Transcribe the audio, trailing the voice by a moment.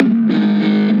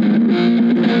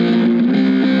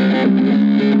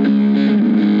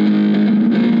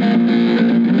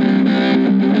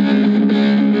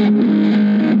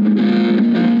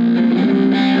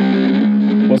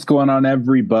going on,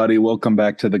 everybody? Welcome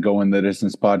back to the Going the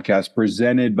Distance podcast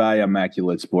presented by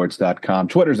ImmacSports.com.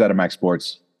 Twitter's at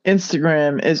ImmacSports.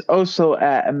 Instagram is also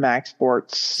at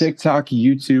ImmacSports. TikTok,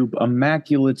 YouTube,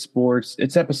 Immaculate Sports.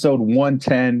 It's episode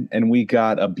 110, and we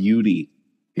got a beauty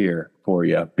here for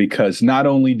you because not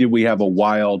only did we have a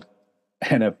wild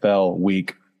NFL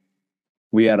week,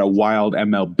 we had a wild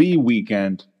MLB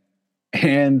weekend,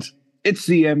 and it's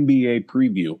the NBA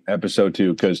preview, episode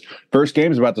 2, because first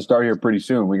game is about to start here pretty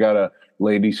soon. We got a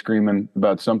lady screaming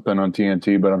about something on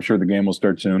TNT, but I'm sure the game will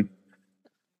start soon.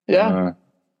 Yeah.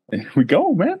 Here we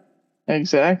go, man.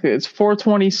 Exactly. It's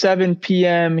 4:27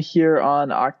 p.m. here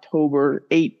on October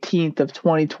 18th of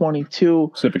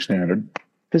 2022.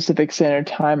 Pacific Standard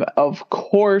Time, of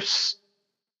course.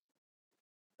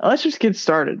 Let's just get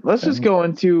started. Let's just go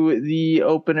into the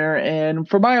opener. And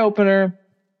for my opener,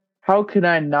 how could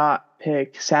I not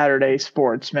pick Saturday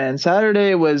sports, man?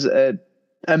 Saturday was an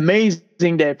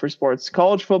amazing day for sports.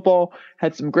 College football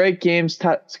had some great games.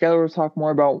 Skylar will talk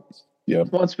more about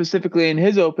one specifically in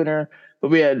his opener, but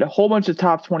we had a whole bunch of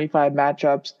top 25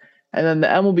 matchups. And then the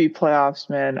MLB playoffs,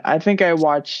 man. I think I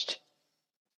watched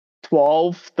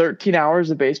 12, 13 hours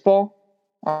of baseball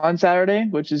on Saturday,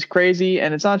 which is crazy.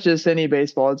 And it's not just any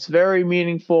baseball. It's very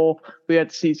meaningful. We got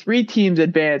to see 3 teams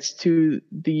advance to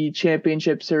the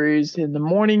championship series in the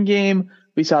morning game.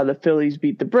 We saw the Phillies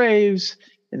beat the Braves.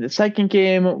 In the second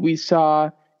game, we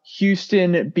saw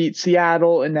Houston beat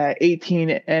Seattle in that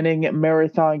 18-inning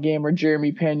marathon game where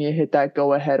Jeremy Pena hit that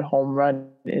go-ahead home run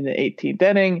in the 18th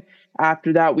inning.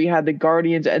 After that, we had the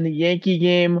Guardians and the Yankee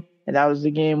game, and that was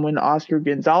the game when Oscar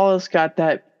Gonzalez got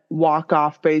that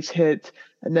walk-off base hit.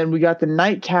 And then we got the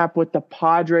nightcap with the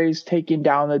Padres taking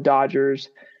down the Dodgers.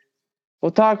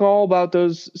 We'll talk all about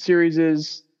those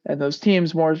series and those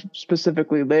teams more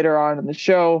specifically later on in the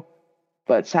show.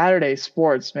 But Saturday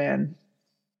sports, man,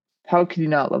 how could you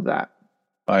not love that?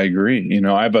 I agree.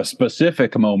 I have a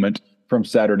specific moment from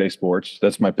Saturday sports.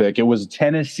 That's my pick. It was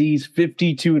Tennessee's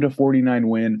 52-49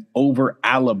 win over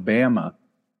Alabama.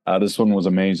 This one was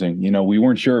amazing. We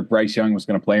weren't sure if Bryce Young was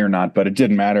going to play or not, but it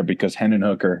didn't matter because Hendon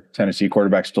Hooker, Tennessee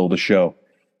quarterback, stole the show.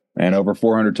 And over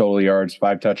 400 total yards,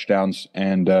 5 touchdowns,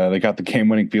 and they got the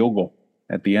game-winning field goal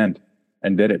at the end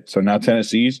and did it. So now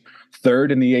Tennessee's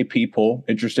third in the AP poll.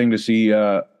 Interesting to see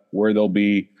where they'll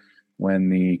be when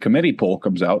the committee poll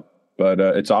comes out. But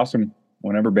it's awesome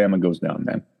whenever Bama goes down,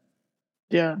 man.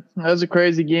 Yeah, that was a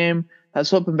crazy game. I was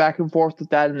flipping back and forth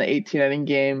with that in the 18-inning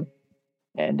game.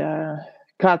 And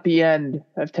caught the end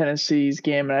of Tennessee's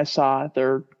game, and I saw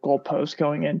their goalpost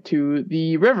going into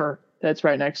the river that's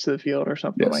right next to the field or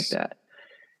something like that.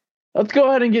 Let's go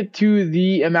ahead and get to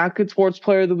the Immaculate Sports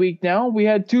Player of the Week now. We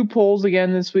had 2 polls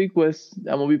again this week with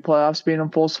MLB playoffs being in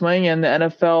full swing and the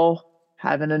NFL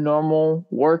having a normal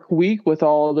work week with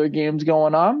all of their games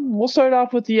going on. We'll start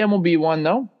off with the MLB one,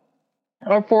 though.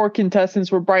 Our 4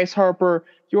 contestants were Bryce Harper,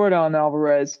 Yordan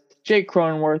Alvarez, Jake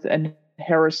Cronenworth, and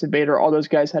Harrison Bader. All those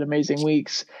guys had amazing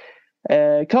weeks.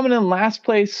 Coming in last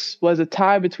place was a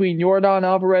tie between Yordan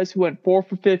Alvarez, who went 4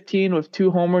 for 15 with 2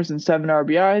 homers and 7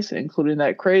 RBIs, including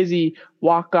that crazy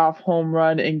walk-off home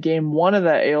run in Game 1 of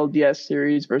that ALDS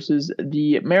series versus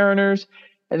the Mariners.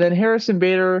 And then Harrison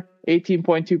Bader,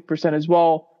 18.2% as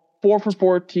well, 4 for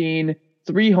 14,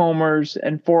 3 homers,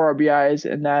 and 4 RBIs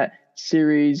in that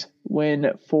series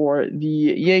win for the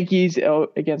Yankees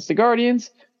against the Guardians.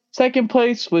 Second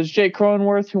place was Jake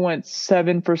Cronenworth, who went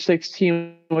 7 for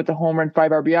 16 with a homer and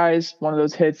 5 RBIs. One of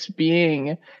those hits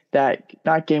being that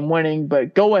not game winning,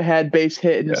 but go ahead base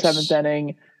hit in the 7th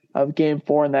inning of Game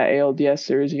 4 in that ALDS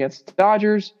series against the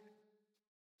Dodgers.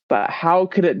 But how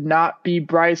could it not be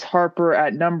Bryce Harper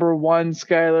at number 1,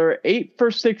 Skylar? 8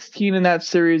 for 16 in that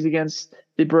series against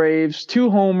the Braves, 2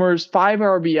 homers, 5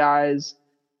 RBIs.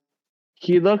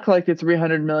 He looked like the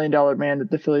 $300 million man that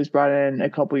the Phillies brought in a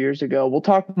couple years ago. We'll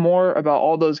talk more about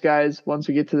all those guys once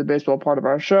we get to the baseball part of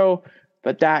our show.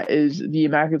 But that is the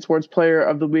Immaculate Sports Player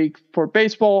of the Week for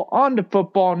baseball. On to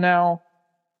football now.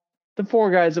 The 4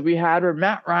 guys that we had were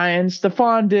Matt Ryan,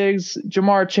 Stephon Diggs,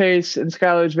 Jamar Chase, and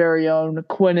Skylar's very own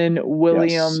Quinnen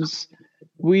Williams.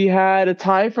 We had a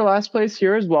tie for last place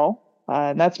here as well.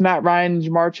 And that's Matt Ryan and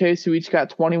Jamar Chase, who each got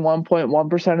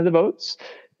 21.1% of the votes.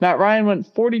 Matt Ryan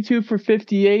went 42 for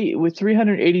 58 with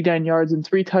 389 yards and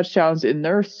 3 touchdowns in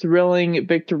their thrilling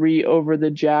victory over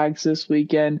the Jags this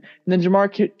weekend. And then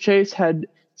Jamar Chase had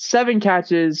 7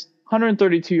 catches,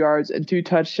 132 yards, and 2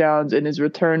 touchdowns in his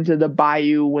return to the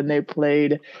Bayou when they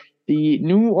played the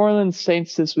New Orleans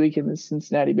Saints this week and the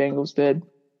Cincinnati Bengals did.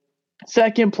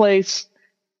 Second place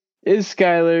is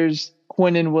Skylar's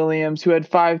Quinnen Williams, who had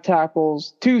 5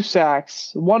 tackles, 2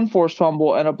 sacks, 1 forced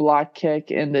fumble, and a block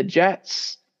kick in the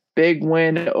Jets' big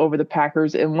win over the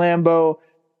Packers in Lambeau.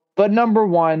 But number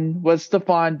one was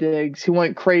Stephon Diggs, who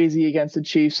went crazy against the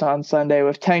Chiefs on Sunday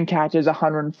with 10 catches,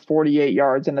 148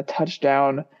 yards, and a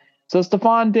touchdown. So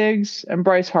Stephon Diggs and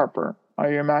Bryce Harper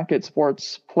are your Market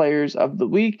Sports Players of the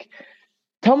Week.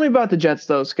 Tell me about the Jets,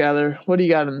 though, Skyler. What do you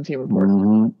got in the team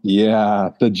report? Yeah,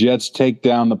 the Jets take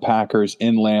down the Packers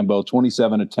in Lambeau,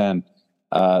 27-10.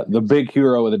 The big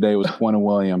hero of the day was Quentin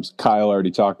Williams. Kyle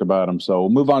already talked about him, so we'll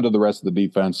move on to the rest of the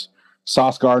defense.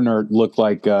 Sauce Gardner looked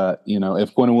like,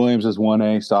 if Quentin Williams is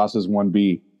 1A, Sauce is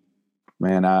 1B.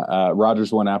 Man,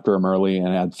 Rodgers went after him early and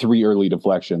had 3 early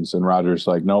deflections, and Rodgers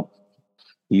like, nope,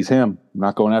 he's him. I'm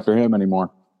not going after him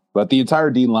anymore. But the entire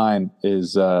D line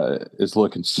is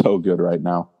looking so good right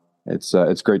now.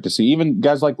 It's great to see. Even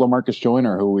guys like LaMarcus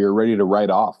Joyner, who we are ready to write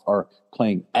off, are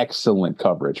playing excellent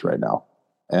coverage right now.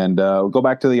 And we'll go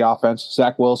back to the offense.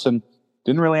 Zach Wilson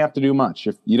didn't really have to do much.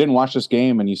 If you didn't watch this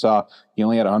game and you saw he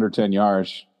only had 110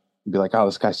 yards, you'd be like, oh,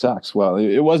 this guy sucks. Well,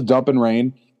 it was dumping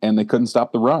rain, and they couldn't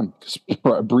stop the run.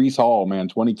 Breece Hall, man,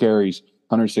 20 carries,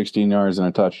 116 yards, and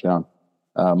a touchdown.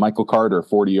 Michael Carter,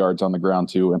 40 yards on the ground,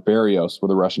 too, and Berrios with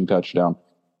a rushing touchdown.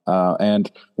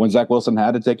 And when Zach Wilson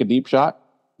had to take a deep shot,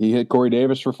 he hit Corey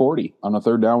Davis for 40 on a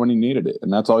third down when he needed it.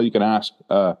 And that's all you can ask.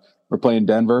 We're playing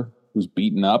Denver, who's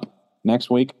beaten up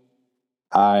next week.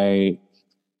 I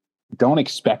don't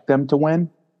expect them to win,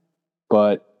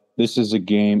 but this is a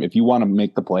game. If you want to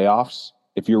make the playoffs,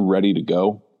 if you're ready to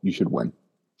go, you should win.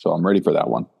 So I'm ready for that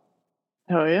one.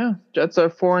 Oh, yeah. Jets are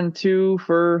 4-2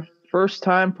 for first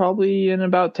time probably in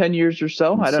about 10 years or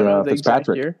so. I don't know the exact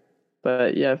year.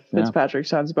 But, yeah, Fitzpatrick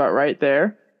sounds about right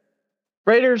there.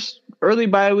 Raiders, early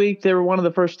bye week. They were one of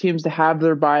the first teams to have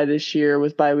their bye this year,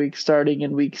 with bye week starting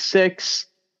in week 6.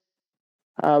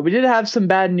 We did have some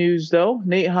bad news, though.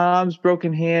 Nate Hobbs,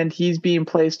 broken hand. He's being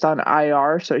placed on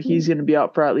IR, so he's going to be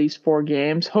out for at least 4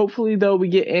 games. Hopefully, though, we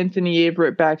get Anthony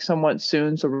Averett back somewhat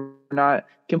soon, so we're not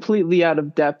completely out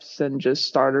of depth and just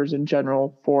starters in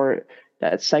general for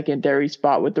that secondary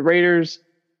spot with the Raiders.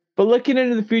 But looking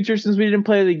into the future, since we didn't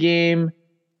play the game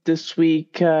this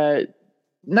week,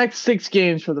 next 6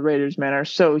 games for the Raiders, man, are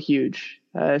so huge.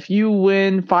 If you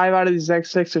win 5 out of these next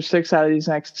 6 or 6 out of these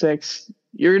next 6,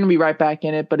 you're going to be right back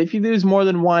in it. But if you lose more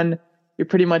than 1, you're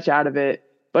pretty much out of it.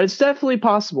 But it's definitely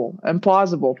possible and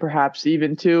plausible, perhaps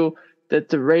even too, that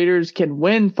the Raiders can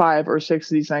win 5 or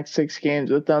 6 of these next 6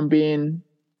 games, with them being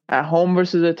at home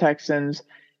versus the Texans,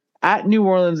 at New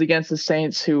Orleans against the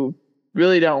Saints, who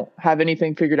really don't have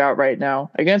anything figured out right now,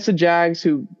 against the Jags,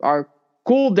 who are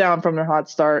cooled down from their hot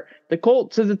start. The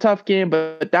Colts is a tough game,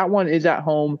 but that one is at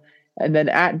home. And then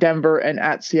at Denver and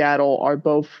at Seattle are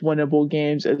both winnable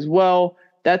games as well.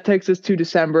 That takes us to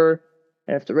December.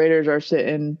 And if the Raiders are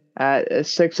sitting at a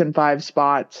 6-5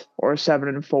 spot or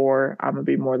 7-4, I'm going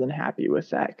to be more than happy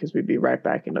with that, because we'd be right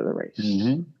back into the race.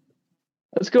 Mm-hmm.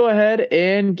 Let's go ahead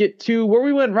and get to where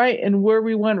we went right and where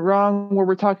we went wrong, where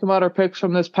we're talking about our picks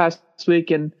from this past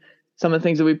week and some of the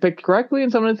things that we picked correctly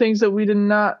and some of the things that we did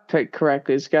not pick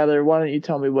correctly. Skyler, why don't you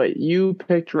tell me what you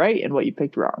picked right and what you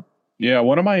picked wrong? Yeah,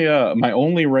 one of my my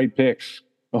only right picks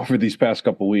over these past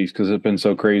couple of weeks, because it's been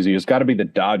so crazy, it's got to be the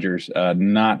Dodgers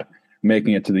not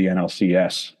making it to the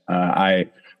NLCS. I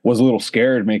was a little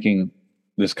scared making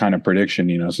this kind of prediction,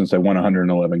 since they won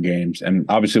 111 games. And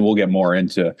obviously we'll get more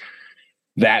into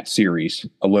that series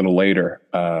a little later.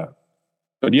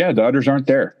 But yeah, Dodgers aren't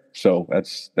there. So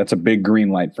that's a big green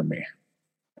light for me.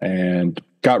 And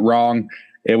got wrong.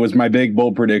 It was my big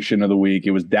bold prediction of the week.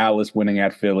 It was Dallas winning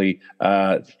at Philly.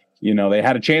 They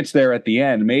had a chance there at the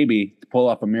end, maybe, to pull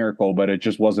off a miracle, but it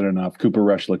just wasn't enough. Cooper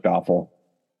Rush looked awful,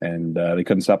 and they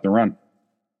couldn't stop the run.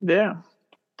 Yeah.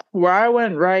 Where I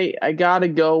went right, I got to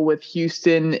go with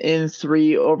Houston in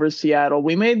 3 over Seattle.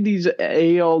 We made these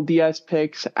ALDS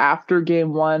picks after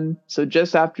game 1, so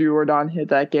just after Jordan hit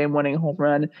that game-winning home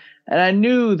run, and I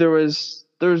knew there was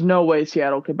no way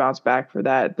Seattle could bounce back for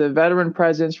that. The veteran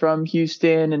presence from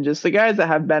Houston and just the guys that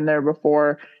have been there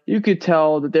before, you could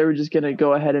tell that they were just going to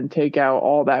go ahead and take out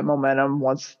all that momentum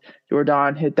once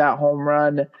Jordan hit that home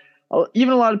run.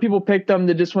 Even a lot of people picked them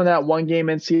to just win that one game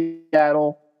in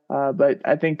Seattle. But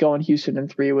I think going Houston in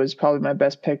 3 was probably my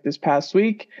best pick this past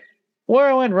week. Where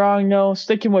I went wrong, though,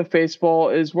 sticking with baseball,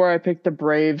 is where I picked the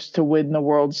Braves to win the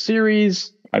World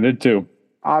Series. I did too.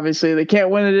 Obviously, they can't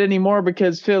win it anymore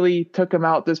because Philly took them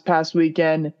out this past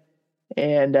weekend.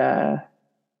 And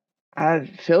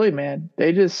Philly, man,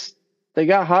 they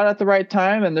got hot at the right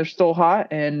time, and they're still hot.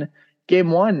 And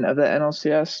game 1 of the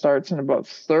NLCS starts in about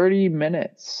 30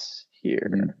 minutes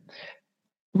here. Mm-hmm.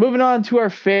 Moving on to our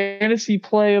fantasy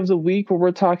play of the week, where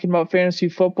we're talking about fantasy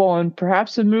football and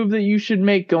perhaps a move that you should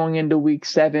make going into week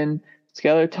 7.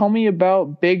 Skylar, tell me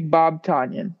about Big Bob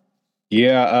Tanyan.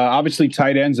 Yeah, obviously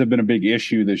tight ends have been a big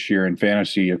issue this year in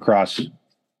fantasy across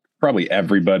probably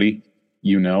everybody,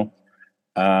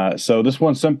 So this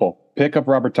one's simple. Pick up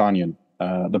Robert Tonyan.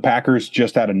 The Packers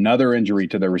just had another injury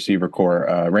to their receiver core.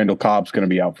 Randall Cobb's going to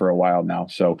be out for a while now.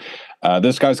 So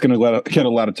this guy's going to get a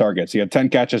lot of targets. He had 10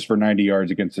 catches for 90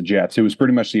 yards against the Jets. It was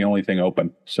pretty much the only thing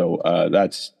open. So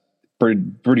that's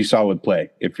pretty solid play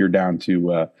if you're down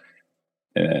to,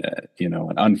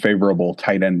 an unfavorable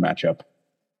tight end matchup.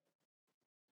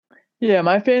 Yeah,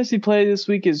 my fantasy play this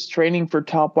week is training for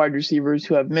top wide receivers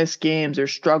who have missed games or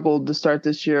struggled to start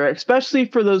this year, especially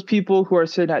for those people who are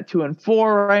sitting at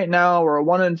 2-4 right now or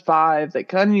 1-5 that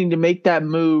kind of need to make that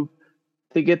move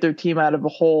to get their team out of a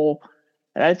hole.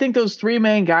 And I think those three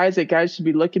main guys that guys should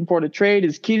be looking for to trade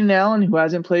is Keenan Allen, who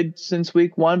hasn't played since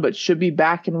week 1 but should be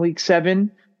back in week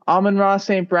 7. Amon-Ra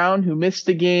St. Brown, who missed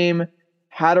the game,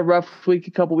 had a rough week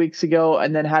a couple weeks ago,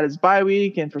 and then had his bye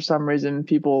week. And for some reason,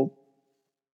 people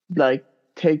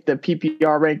take the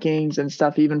PPR rankings and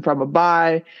stuff even from a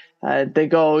bye. They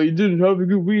go, he didn't have a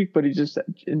good week, but he just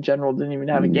in general didn't even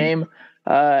have a game.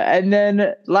 And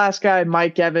then last guy,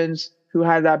 Mike Evans, who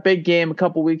had that big game a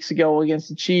couple weeks ago against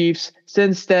the Chiefs.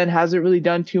 Since then, hasn't really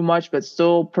done too much, but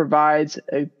still provides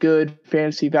a good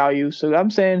fantasy value. So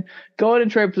I'm saying go ahead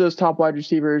and trade for those top wide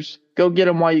receivers. Go get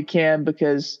them while you can,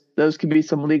 because those could be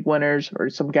some league winners or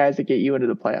some guys that get you into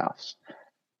the playoffs.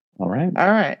 All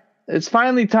right. It's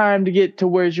finally time to get to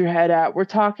where's your head at. We're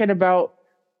talking about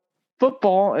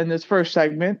football in this first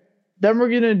segment. Then we're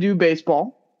going to do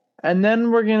baseball. And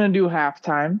then we're going to do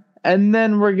halftime. And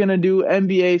then we're going to do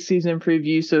NBA season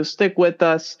preview. So stick with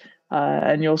us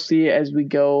and you'll see as we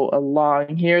go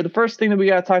along here. The first thing that we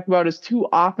got to talk about is two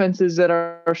offenses that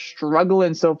are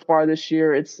struggling so far this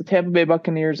year. It's the Tampa Bay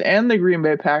Buccaneers and the Green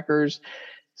Bay Packers.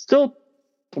 Still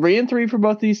 3-3 for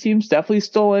both these teams. Definitely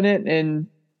still in it. And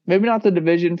maybe not the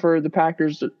division for the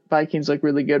Packers. The Vikings look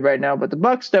really good right now, but the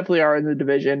Bucs definitely are in the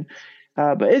division.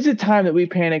 But is it time that we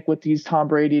panic with these Tom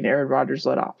Brady and Aaron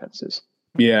Rodgers-led offenses?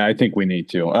 Yeah, I think we need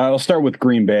to. I'll start with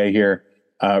Green Bay here.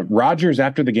 Rodgers,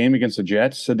 after the game against the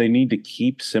Jets, said they need to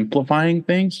keep simplifying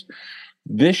things.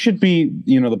 This should be,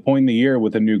 the point in the year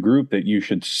with a new group that you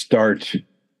should start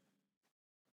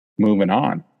moving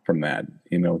on from that.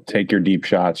 Take your deep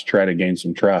shots, try to gain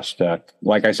some trust.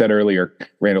 Like I said earlier,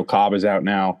 Randall Cobb is out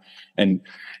now, and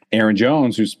Aaron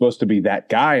Jones, who's supposed to be that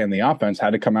guy in the offense,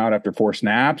 had to come out after 4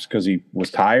 snaps because he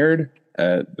was tired.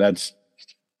 That's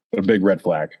a big red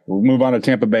flag. We'll move on to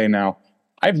Tampa Bay now.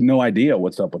 I have no idea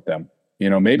what's up with them.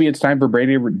 Maybe it's time for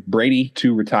Brady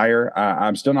to retire.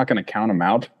 I'm still not going to count him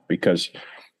out because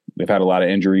they've had a lot of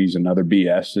injuries and other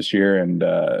BS this year, and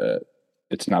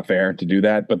it's not fair to do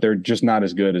that, but they're just not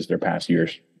as good as their past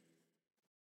years.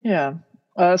 Yeah.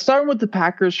 Starting with the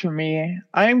Packers for me,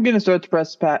 I am going to start to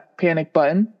press the panic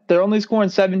button. They're only scoring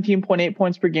 17.8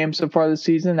 points per game so far this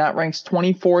season. That ranks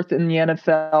 24th in the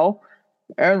NFL.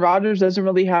 Aaron Rodgers doesn't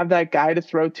really have that guy to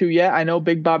throw to yet. I know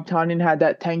Big Bob Tonyan had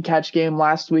that 10-catch game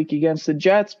last week against the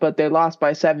Jets, but they lost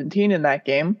by 17 in that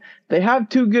game. They have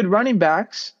 2 good running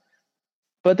backs,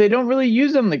 but they don't really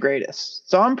use them the greatest.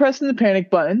 So I'm pressing the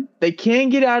panic button. They can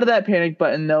get out of that panic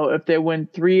button, though, if they win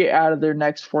 3 out of their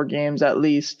next 4 games at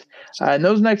least. And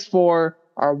those next 4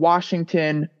 are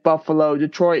Washington, Buffalo,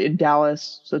 Detroit, and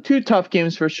Dallas. So 2 tough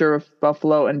games for sure with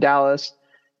Buffalo and Dallas.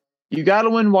 You got to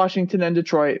win Washington and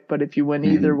Detroit, but if you win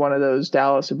either one of those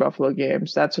Dallas or Buffalo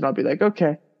games, that's when I'll be like,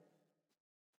 okay,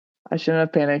 I shouldn't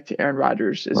have panicked. Aaron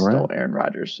Rodgers is still Aaron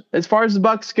Rodgers. As far as the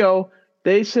Bucs go,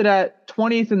 they sit at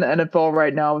 20th in the NFL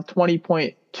right now with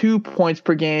 20.2 points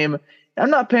per game. I'm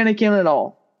not panicking at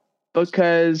all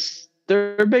because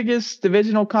their biggest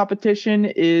divisional competition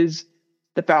is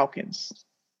the Falcons.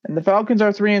 And the Falcons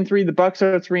are 3-3. The Bucs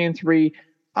are 3-3.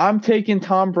 I'm taking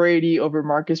Tom Brady over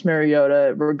Marcus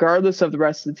Mariota, regardless of the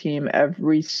rest of the team,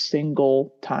 every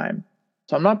single time.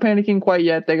 So I'm not panicking quite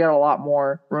yet. They got a lot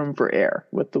more room for error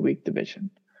with the weak division.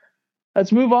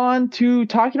 Let's move on to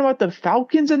talking about the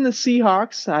Falcons and the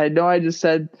Seahawks. I know I just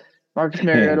said Marcus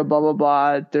Mariota, blah, blah,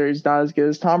 blah. He's not as good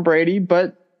as Tom Brady,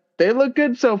 but they look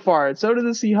good so far. So do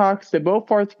the Seahawks. They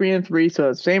both are 3-3, so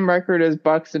the same record as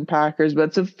Bucs and Packers,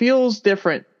 but it feels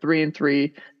different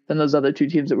 3-3 than those other 2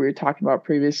 teams that we were talking about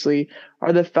previously.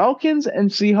 Are the Falcons and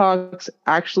Seahawks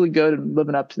actually good and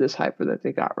living up to this hype that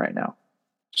they got right now?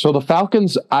 So the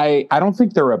Falcons, I don't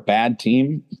think they're a bad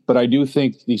team, but I do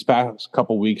think these past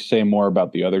couple weeks say more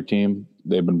about the other team.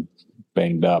 They've been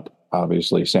banged up,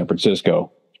 obviously. San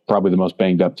Francisco, probably the most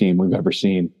banged up team we've ever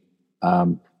seen.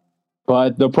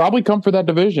 But they'll probably come for that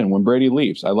division when Brady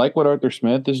leaves. I like what Arthur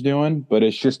Smith is doing, but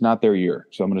it's just not their year.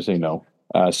 So I'm going to say no.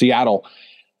 Seattle,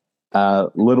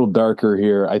 Little darker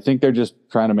here. I think they're just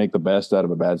trying to make the best out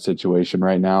of a bad situation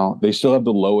right now. They still have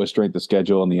the lowest strength of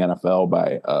schedule in the NFL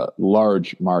by a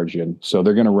large margin, so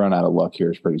they're going to run out of luck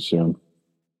here pretty soon.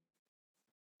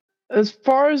 As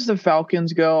far as the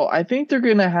Falcons go, I think they're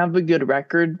going to have a good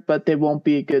record, but they won't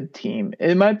be a good team.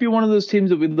 It might be one of those teams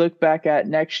that we look back at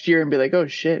next year and be like, oh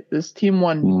shit, this team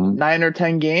won 9 or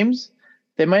 10 games.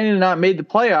 They might have not made the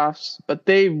playoffs, but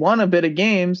they won a bit of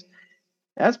games.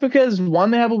 That's because,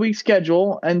 one, they have a weak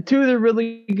schedule, and two, they're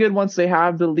really good once they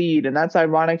have the lead. And that's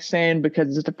ironic saying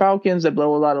because it's the Falcons that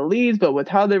blow a lot of leads, but with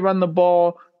how they run the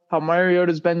ball, how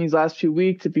Mariota's been these last few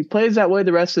weeks, if he plays that way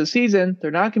the rest of the season, they're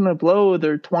not going to blow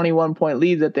their 21-point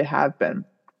lead that they have been.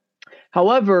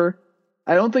 However,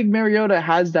 I don't think Mariota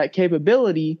has that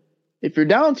capability, if you're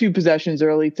down 2 possessions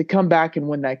early, to come back and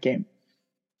win that game.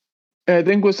 And I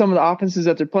think with some of the offenses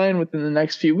that they're playing within the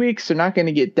next few weeks, they're not going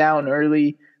to get down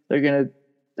early. They're going to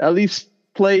at least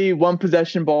play 1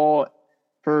 possession ball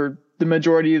for the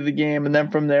majority of the game, and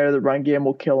then from there, the run game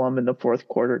will kill them in the fourth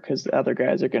quarter because the other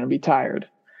guys are going to be tired.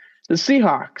 The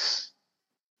Seahawks.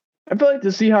 I feel like the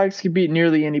Seahawks can beat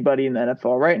nearly anybody in the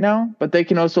NFL right now, but they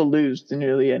can also lose to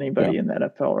nearly anybody in the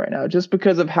NFL right now just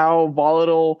because of how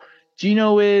volatile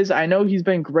Geno is. I know he's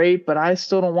been great, but I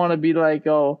still don't want to be like,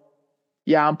 oh,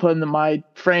 yeah, I'm putting my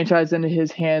franchise into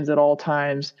his hands at all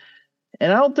times.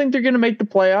 And I don't think they're going to make the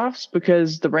playoffs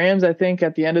because the Rams, I think,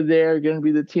 at the end of the day are going to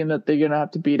be the team that they're going to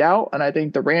have to beat out. And I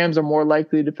think the Rams are more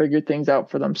likely to figure things out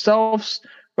for themselves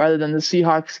rather than the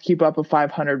Seahawks keep up a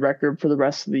 500 record for the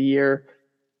rest of the year.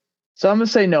 So I'm going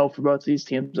to say no for both these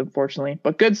teams, unfortunately.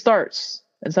 But good starts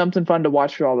and something fun to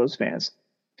watch for all those fans.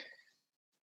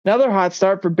 Another hot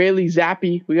start for Bailey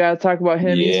Zappe. We got to talk about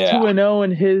him. He's 2-0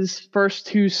 in his first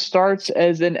 2 starts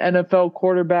as an NFL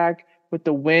quarterback, with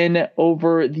the win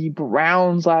over the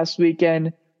Browns last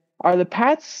weekend. Are the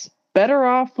Pats better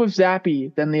off with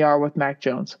Zappe than they are with Mac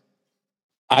Jones?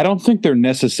 I don't think they're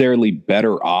necessarily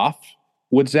better off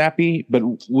with Zappe, but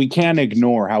we can't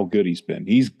ignore how good he's been.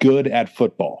 He's good at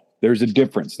football. There's a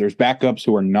difference. There's backups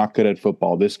who are not good at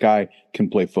football. This guy can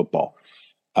play football.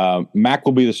 Mac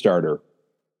will be the starter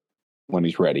when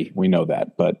he's ready. We know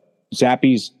that. But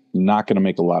Zappe's not going to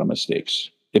make a lot of mistakes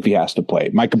if he has to play.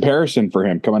 My comparison for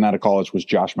him coming out of college was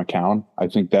Josh McCown. I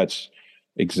think that's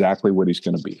exactly what he's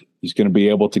going to be. He's going to be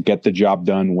able to get the job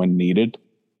done when needed,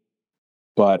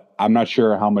 but I'm not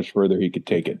sure how much further he could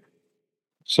take it.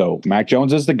 So Mac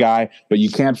Jones is the guy, but you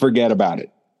can't forget about it,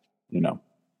 you know?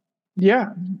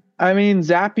 Yeah. I mean,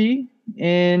 Zappe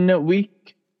in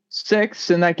week 6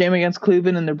 in that game against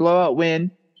Cleveland in their blowout win,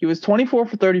 he was 24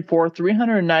 for 34,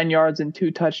 309 yards and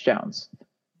 2 touchdowns.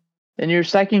 In your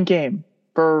second game,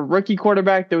 for a rookie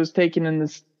quarterback that was taken in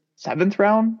the 7th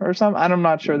round or something. I'm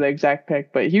not sure the exact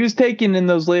pick, but he was taken in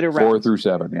those later rounds. 4 through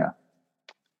 7, yeah.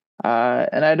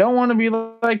 And I don't want to be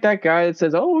like that guy that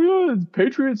says, oh, yeah,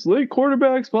 Patriots, late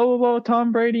quarterbacks, blah, blah, blah,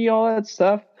 Tom Brady, all that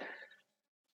stuff.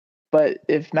 But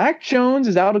if Mac Jones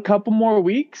is out a couple more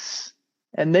weeks,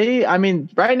 and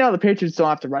right now the Patriots don't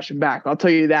have to rush him back. I'll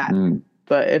tell you that.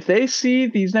 But if they see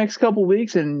these next couple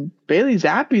weeks and Bailey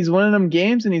Zappe's winning them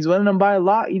games and he's winning them by a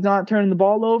lot, he's not turning the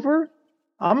ball over,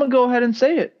 I'm going to go ahead and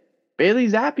say it. Bailey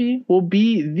Zappe will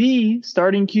be the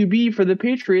starting QB for the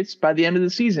Patriots by the end of the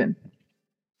season.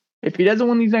 If he doesn't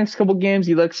win these next couple games,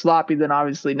 he looks sloppy, then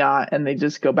obviously not, and they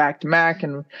just go back to Mac,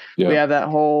 and we have that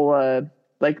whole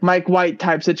like Mike White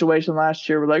type situation last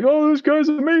year. We're like, oh, this guy's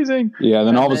amazing. Yeah,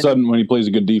 then all of a sudden when he plays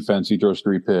a good defense, he throws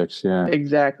 3 picks. Yeah,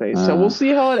 exactly. So we'll see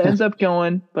how it ends up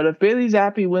going. But if Bailey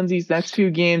Zappe wins these next 2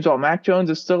 games while Mac Jones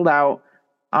is still out,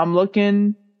 I'm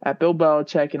looking at Bill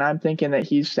Belichick, and I'm thinking that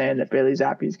he's saying that Bailey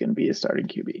Zappe is going to be a starting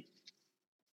QB.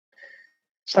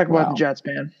 Let's talk about the Jets,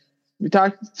 man.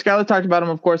 Skyler talked about him,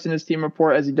 of course, in his team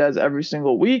report, as he does every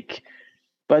single week.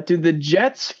 But do the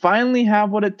Jets finally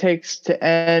have what it takes to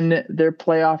end their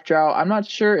playoff drought? I'm not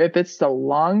sure if it's the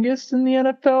longest in the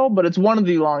NFL, but it's one of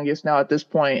the longest now at this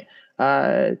point.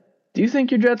 Do you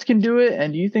think your Jets can do it?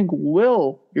 And do you think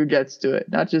will your Jets do it?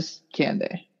 Not just can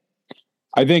they?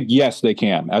 I think, yes, they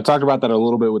can. I talked about that a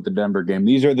little bit with the Denver game.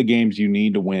 These are the games you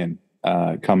need to win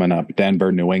coming up.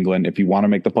 Denver, New England, if you want to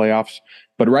make the playoffs.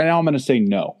 But right now I'm going to say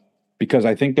no, because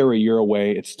I think they're a year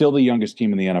away. It's still the youngest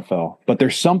team in the NFL. But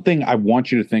there's something I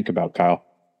want you to think about, Kyle.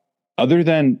 Other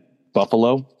than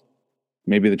Buffalo,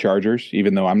 maybe the Chargers,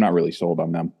 even though I'm not really sold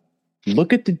on them.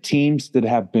 Look at the teams that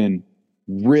have been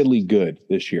really good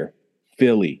this year.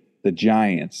 Philly, the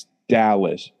Giants,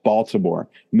 Dallas, Baltimore,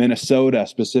 Minnesota,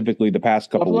 specifically the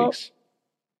past couple weeks.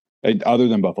 Other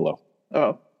than Buffalo.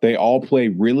 Oh. They all play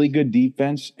really good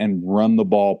defense and run the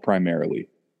ball primarily.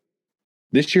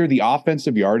 This year, the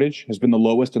offensive yardage has been the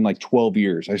lowest in like 12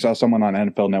 years. I saw someone on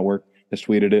NFL Network that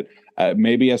tweeted it.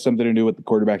 Maybe it has something to do with the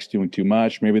quarterbacks doing too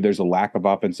much. Maybe there's a lack of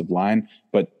offensive line.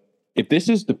 But if this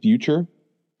is the future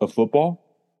of football,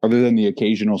 other than the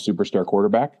occasional superstar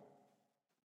quarterback,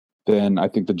 then I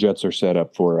think the Jets are set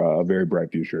up for a very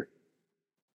bright future.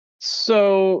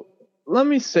 So let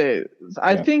me say,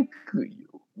 I think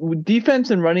defense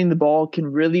and running the ball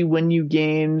can really win you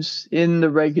games in the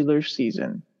regular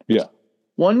season. Yeah.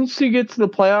 Once you get to the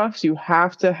playoffs, you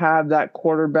have to have that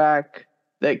quarterback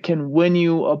that can win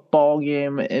you a ball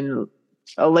game in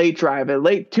a late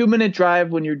 2-minute drive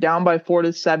when you're down by 4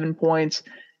 to 7 points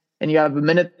and you have a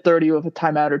minute 30 with a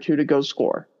timeout or two to go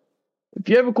score. If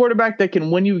you have a quarterback that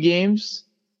can win you games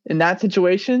in that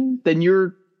situation, then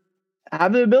you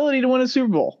have the ability to win a Super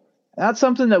Bowl. That's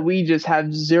something that we just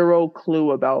have zero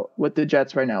clue about with the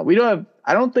Jets right now.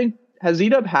 Has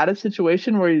Zappe had a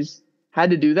situation where he's had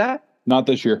to do that? Not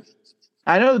this year.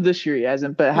 I know this year he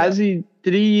hasn't, but did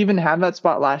he even have that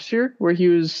spot last year where he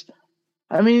was,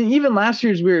 even last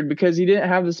year's weird because he didn't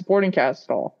have the supporting cast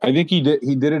at all. I think he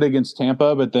did it against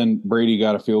Tampa, but then Brady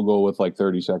got a field goal with like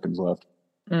 30 seconds left.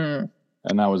 And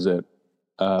that was it.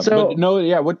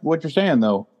 What you're saying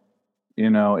though,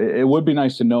 it would be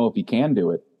nice to know if he can do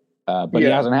it, but he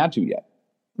hasn't had to yet.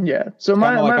 Yeah. So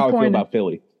my point, how I feel about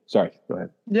Philly. Sorry, go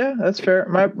ahead. Yeah, that's fair.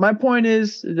 My point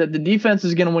is that the defense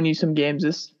is going to win you some games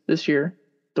this year.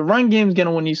 The run game is going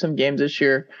to win you some games this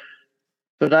year.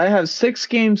 But I have 6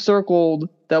 games circled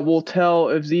that will tell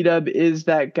if Zappe is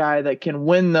that guy that can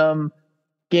win them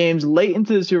games late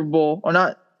into the Super Bowl, or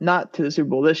not to the Super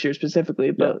Bowl this year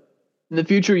specifically, but in the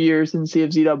future years, and see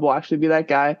if Zappe will actually be that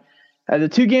guy. I have the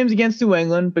 2 games against New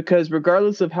England because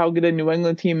regardless of how good a New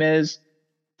England team is,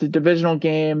 the divisional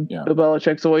game. Bill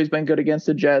Belichick's always been good against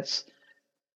the Jets.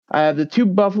 I have the 2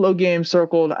 Buffalo games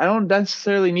circled. I don't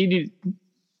necessarily need to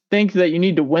think that you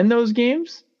need to win those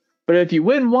games, but if you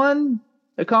win one,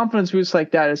 a confidence boost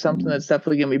like that is something that's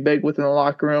definitely going to be big within the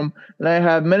locker room. And I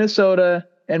have Minnesota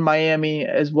and Miami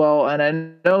as well. And I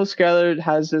know Skyler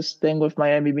has this thing with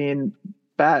Miami being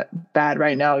bad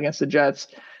right now against the Jets.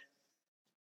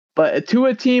 But a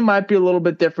Tua team might be a little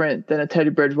bit different than a Teddy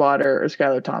Bridgewater or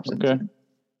Skylar Thompson team.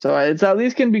 So it's at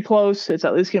least going to be close. It's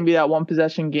at least going to be that one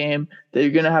possession game that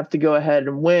you're going to have to go ahead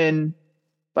and win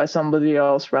by somebody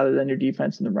else rather than your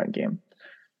defense in the run game.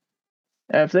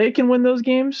 And if they can win those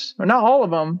games, or not all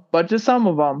of them, but just some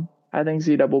of them, I think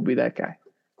Zappe will be that guy.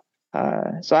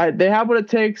 They have what it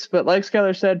takes, but like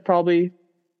Skyler said, probably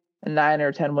a 9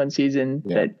 or 10 win season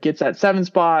that gets that 7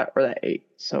 spot or that 8.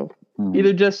 So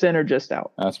either just in or just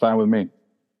out. That's fine with me.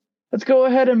 Let's go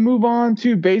ahead and move on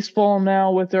to baseball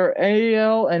now with our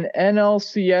AL and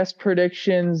NLCS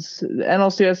predictions. The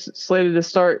NLCS slated to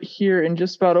start here in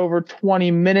just about over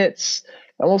 20 minutes.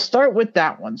 And we'll start with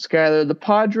that one, Skyler. The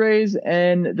Padres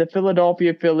and the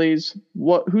Philadelphia Phillies.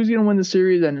 Who's going to win the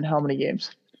series and in how many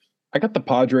games? I got the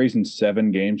Padres in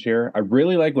 7 games here. I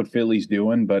really like what Philly's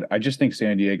doing, but I just think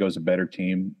San Diego's a better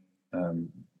team.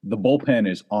 The bullpen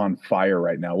is on fire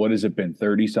right now. What has it been?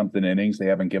 30-something innings. They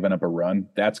haven't given up a run.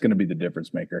 That's going to be the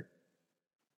difference maker.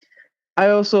 I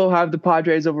also have the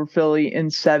Padres over Philly in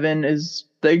 7 is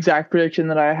the exact prediction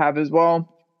that I have as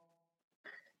well.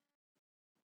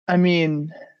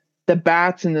 The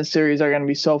bats in this series are going to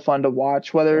be so fun to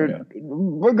watch,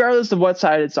 regardless of what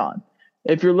side it's on.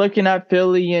 If you're looking at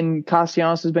Philly and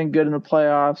Castellanos has been good in the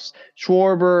playoffs,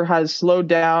 Schwarber has slowed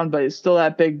down, but it's still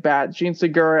that big bat. Gene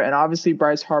Segura and obviously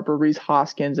Bryce Harper, Rhys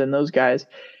Hoskins, and those guys.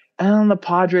 And on the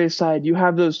Padres side, you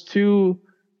have those 2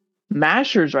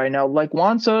 mashers right now. Like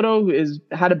Juan Soto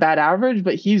had a bad average,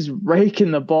 but he's raking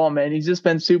the ball, man. He's just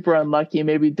been super unlucky.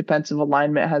 Maybe defensive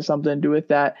alignment has something to do with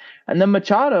that. And then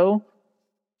Machado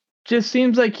just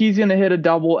seems like he's going to hit a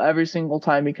double every single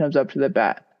time he comes up to the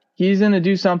bat. He's going to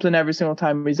do something every single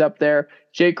time he's up there.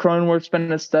 Jake Cronenworth's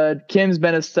been a stud. Kim's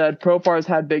been a stud. Profar's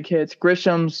had big hits.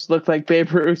 Grisham's looked like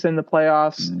Babe Ruth in the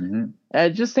playoffs. I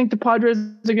just think the Padres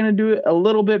are going to do it a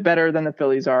little bit better than the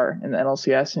Phillies are in the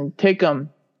NLCS and take them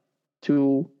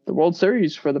to the World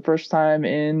Series for the first time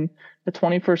in the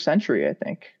 21st century, I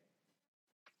think.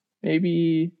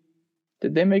 Maybe,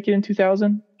 did they make it in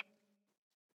 2000?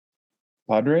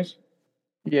 Padres?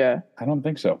 Yeah. I don't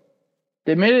think so.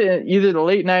 They made it in either the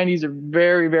late 90s or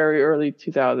very, very early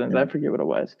 2000s. I forget what it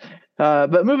was.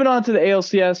 But moving on to the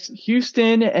ALCS,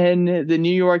 Houston and the New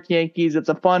York Yankees. It's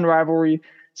a fun rivalry.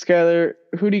 Skyler,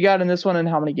 who do you got in this one and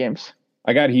how many games?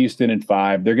 I got Houston in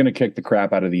 5. They're going to kick the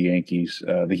crap out of the Yankees.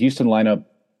 The Houston lineup,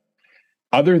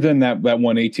 other than that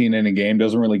 118-inning game,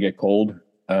 doesn't really get cold.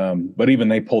 But even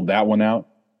they pulled that one out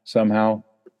somehow.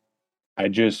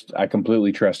 I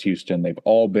completely trust Houston. They've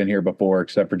all been here before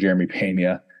except for Jeremy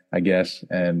Pena, I guess.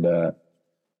 And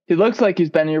He looks like he's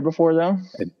been here before, though.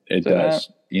 it does.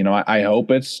 I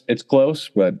hope it's close,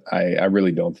 but I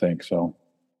really don't think so.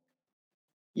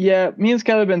 Yeah, me and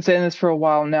Scott have been saying this for a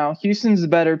while now. Houston's a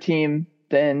better team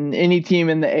than any team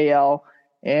in the AL,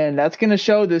 and that's going to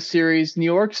show this series. New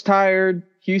York's tired.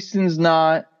 Houston's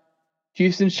not.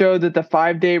 Houston showed that the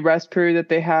 5-day rest period that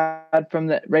they had from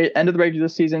the end of the regular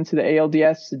season to the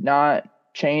ALDS did not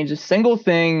change a single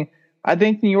thing. I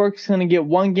think New York's going to get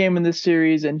one game in this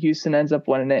series, and Houston ends up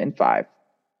winning it in 5.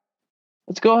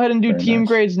 Let's go ahead and do team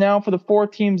grades now for the 4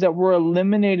 teams that were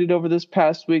eliminated over this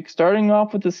past week, starting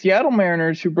off with the Seattle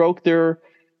Mariners, who broke their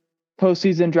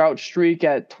postseason drought streak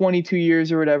at 22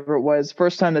 years or whatever it was.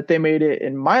 First time that they made it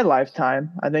in my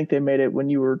lifetime. I think they made it when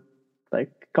you were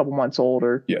like a couple months old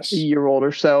or a year old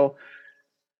or so.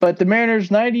 But the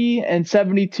Mariners 90 and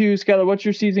 72. Skylar, what's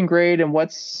your season grade and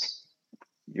what's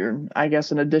your, I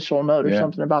guess, an additional note or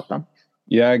something about them?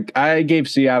 Yeah, I gave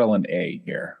Seattle an A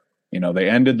here. They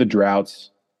ended the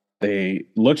droughts.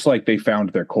 Looks like they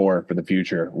found their core for the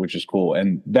future, which is cool.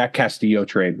 And that Castillo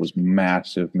trade was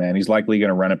massive, man. He's likely going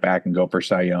to run it back and go for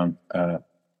Cy Young.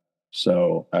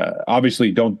 So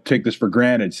obviously don't take this for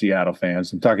granted, Seattle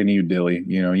fans. I'm talking to you, Dilly.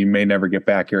 You may never get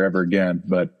back here ever again,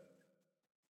 but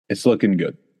it's looking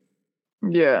good.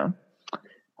 Yeah.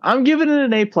 I'm giving it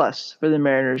an A+ for the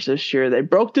Mariners this year. They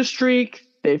broke the streak.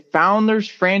 They found their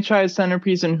franchise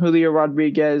centerpiece in Julio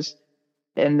Rodriguez.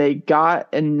 And they got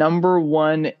a number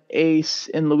 1 ace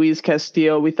in Luis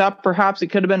Castillo. We thought perhaps it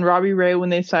could have been Robbie Ray when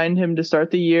they signed him to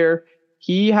start the year.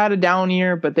 He had a down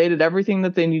year, but they did everything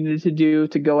that they needed to do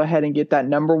to go ahead and get that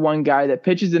number 1 guy that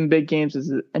pitches in big games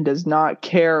and does not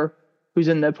care who's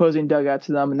in the opposing dugout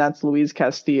to them, and that's Luis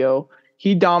Castillo.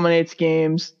 He dominates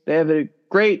games. They have a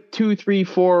great 2, 3,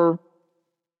 4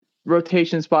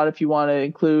 rotation spot if you want to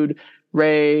include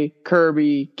Ray,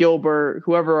 Kirby, Gilbert,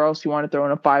 whoever else you want to throw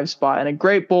in a 5 spot, and a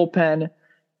great bullpen.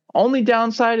 Only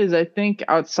downside is I think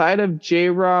outside of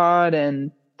J-Rod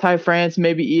and Ty France,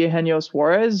 maybe Eugenio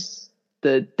Suarez,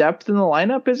 the depth in the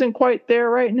lineup isn't quite there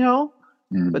right now.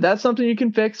 But that's something you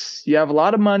can fix. You have a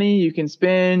lot of money you can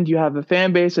spend. You have a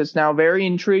fan base that's now very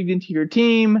intrigued into your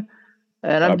team.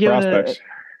 And I'm giving it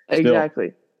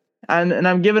exactly. And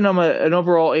I'm giving them an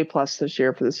overall A+ this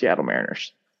year for the Seattle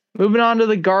Mariners. Moving on to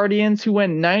the Guardians, who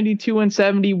went 92 and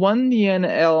 70, won the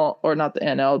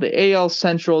the AL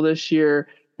Central this year,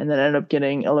 and then ended up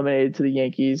getting eliminated to the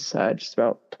Yankees just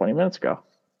about 20 minutes ago.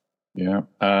 Yeah.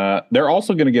 They're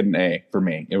also going to get an A for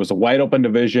me. It was a wide open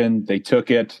division. They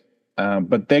took it,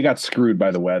 but they got screwed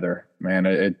by the weather. Man,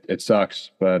 it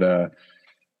sucks, but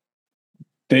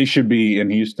they should be in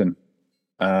Houston.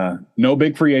 No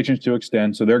big free agents to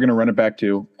extend, so they're going to run it back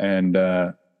too, and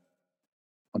I'm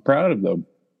proud of them.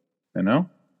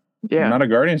 Yeah. I'm not a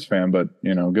Guardians fan, but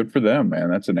good for them, man.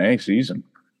 That's an A season.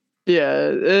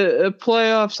 Yeah,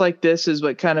 playoffs like this is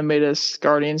what kind of made us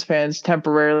Guardians fans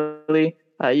temporarily.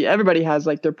 Everybody has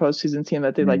like their postseason team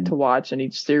that they like to watch in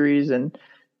each series, and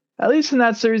at least in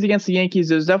that series against the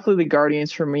Yankees, it was definitely the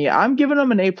Guardians for me. I'm giving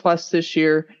them an A+ this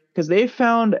year because they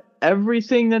found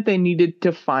everything that they needed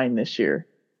to find this year.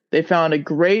 They found a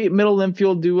great middle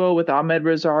infield duo with Ahmed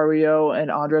Rosario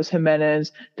and Andres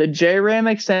Jimenez. The J-Ram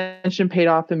extension paid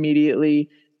off immediately.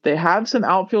 They have some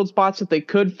outfield spots that they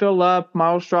could fill up.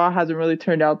 Miles Straw hasn't really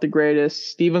turned out the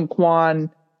greatest. Steven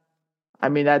Kwan, I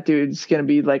mean, that dude's going to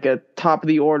be like a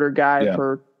top-of-the-order guy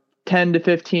for 10 to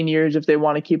 15 years if they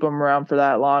want to keep him around for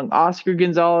that long. Oscar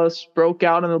Gonzalez broke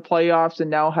out in the playoffs and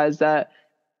now has that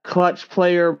clutch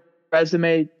player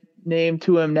resume named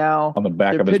to him now. On the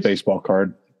back of his baseball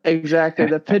card. Exactly.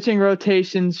 The pitching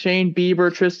rotations, Shane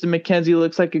Bieber, Tristan McKenzie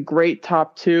looks like a great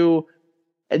top 2.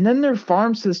 And then their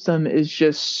farm system is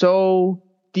just so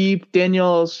deep.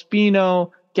 Daniel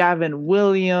Espino, Gavin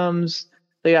Williams.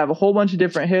 They have a whole bunch of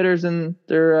different hitters in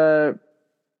their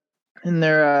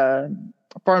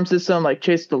farm system, like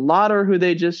Chase DeLauder, who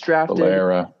they just drafted.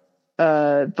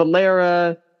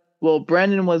 Valera. Will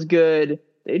Brennan was good.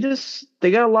 They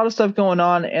got a lot of stuff going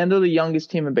on, and they're the youngest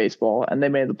team in baseball, and they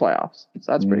made the playoffs.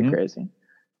 So that's pretty crazy.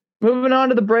 Moving on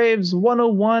to the Braves,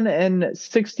 101 and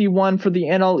 61 for the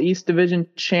NL East Division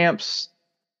champs.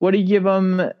 What do you give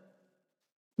them?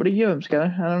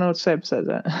 Skyler? I don't know what to say besides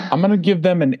that. I'm going to give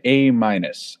them an A-.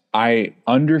 I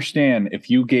understand if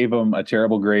you gave them a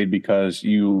terrible grade because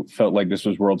you felt like this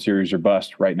was World Series or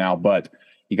bust right now, but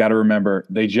you got to remember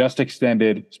they just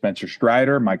extended Spencer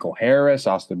Strider, Michael Harris,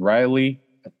 Austin Riley.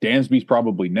 Dansby's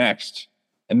probably next,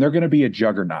 and they're going to be a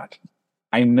juggernaut.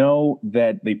 I know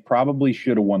that they probably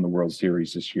should have won the World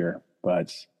Series this year,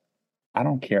 but I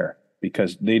don't care.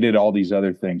 because they did all these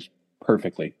other things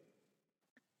perfectly.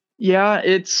 Yeah,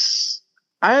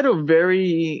 I had a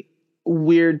very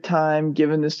weird time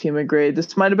giving this team a grade.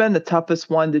 This might have been the toughest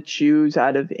one to choose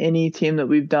out of any team that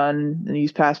we've done in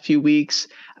these past few weeks.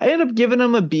 I ended up giving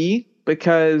them a B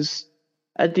because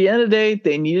at the end of the day,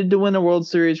 they needed to win a World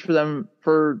Series for them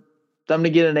to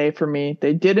get an A for me.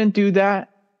 They didn't do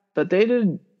that, but they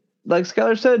did, like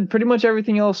Skylar said, pretty much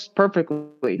everything else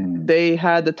perfectly. They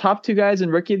had the top two guys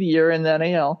in Rookie of the Year in the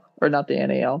NAL, or not the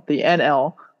NAL, the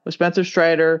NL, with Spencer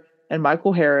Strider and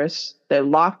Michael Harris. They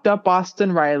locked up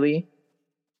Austin Riley.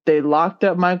 They locked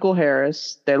up Michael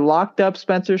Harris. They locked up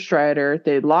Spencer Strider.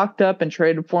 They locked up and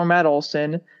traded for Matt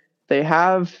Olson. They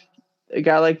have a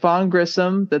guy like Vaughn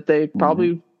Grissom that they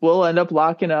probably will end up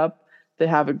locking up. They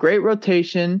have a great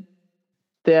rotation.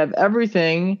 They have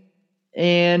everything.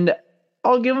 And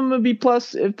I'll give them a B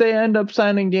plus if they end up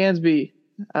signing Dansby.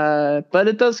 But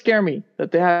it does scare me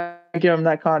that they haven't given him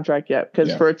that contract yet.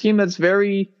 Because for a team that's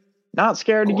very not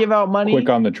scared to give out money. Quick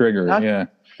on the trigger, yeah.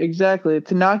 Exactly.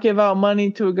 To not give out money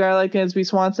to a guy like Dansby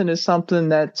Swanson is something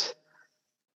that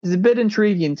is a bit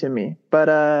intriguing to me.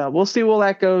 But we'll see where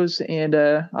that goes. And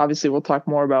obviously we'll talk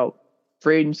more about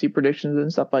free agency predictions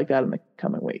and stuff like that in the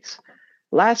coming weeks.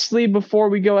 Lastly, before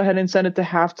we go ahead and send it to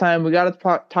halftime, we got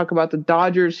to talk about the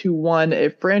Dodgers, who won a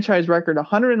franchise record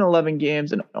 111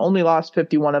 games and only lost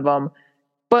 51 of them.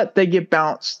 But they get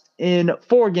bounced in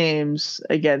 4 games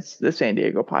against the San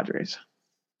Diego Padres.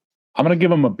 I'm going to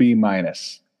give them a B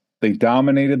minus. They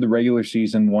dominated the regular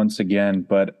season once again,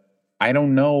 but I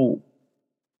don't know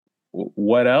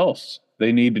what else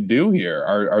they need to do here.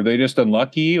 Are they just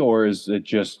unlucky, or is it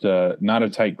just not a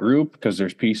tight group because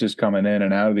there's pieces coming in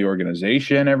and out of the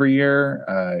organization every year?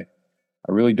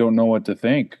 I really don't know what to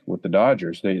think with the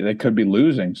Dodgers. They could be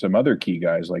losing some other key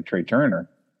guys like Trey Turner.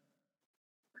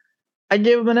 I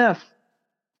gave them an F.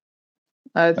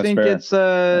 I think it's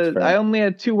I only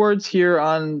had 2 words here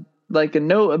on like a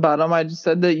note about them. I just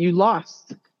said that you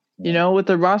lost. You know, with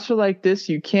a roster like this,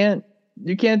 you can't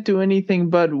do anything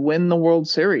but win the World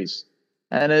Series.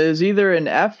 And it is either an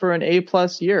F or an A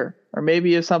plus year. Or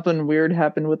maybe if something weird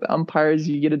happened with the umpires,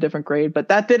 you get a different grade. But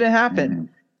that didn't happen.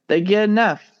 They get an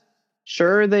F.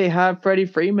 Sure, they have Freddie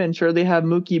Freeman. Sure, they have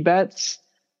Mookie Betts.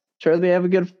 Sure, they have a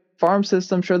good farm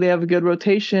system. Sure, they have a good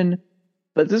rotation.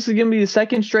 But this is going to be the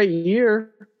second straight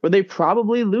year where they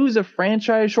probably lose a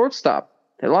franchise shortstop.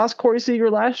 They lost Corey Seager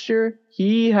last year.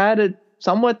 He had a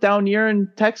somewhat down year in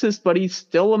Texas, but he's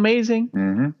still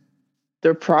amazing.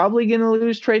 They're probably going to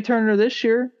lose Trey Turner this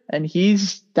year, and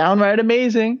he's downright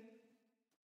amazing.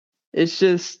 It's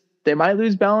just they might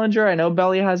lose Bellinger. I know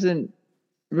Belly hasn't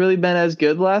really been as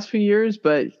good the last few years,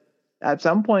 but at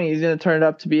some point he's going to turn it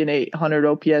up to be an 800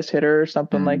 OPS hitter or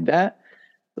something like that.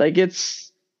 Like I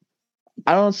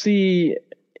don't see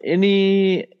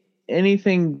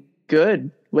anything good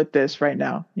with this right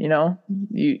now. You know,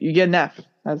 you get an F.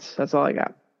 That's all I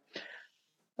got.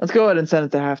 Let's go ahead and send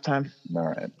it to halftime.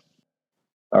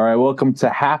 All right. Welcome to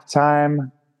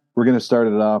halftime. We're going to start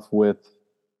it off with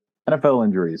NFL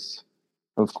injuries,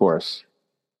 of course.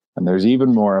 And there's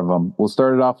even more of them. We'll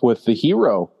start it off with the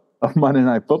hero of Monday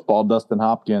Night Football, Dustin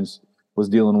Hopkins, was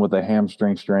dealing with a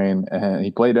hamstring strain, and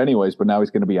he played anyways, but now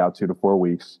he's going to be out 2 to 4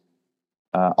 weeks.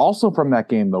 Also from that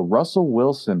game, though, Russell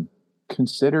Wilson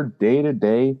considered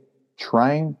day-to-day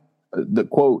trying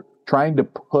to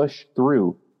push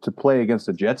through to play against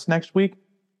the Jets next week.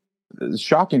 It's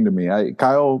shocking to me.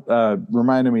 Kyle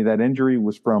reminded me that injury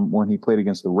was from when he played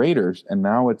against the Raiders, and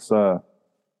now it's all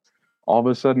of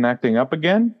a sudden acting up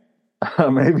again.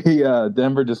 Maybe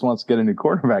Denver just wants to get a new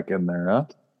quarterback in there, huh?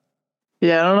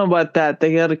 Yeah, I don't know about that.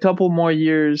 They got a couple more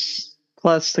years,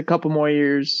 plus a couple more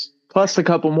years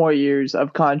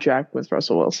of contract with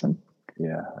Russell Wilson.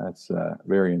 Yeah, that's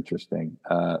very interesting.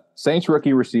 Saints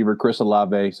rookie receiver Chris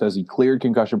Olave says he cleared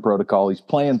concussion protocol. He's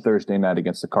playing Thursday night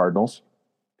against the Cardinals.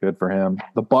 Good for him.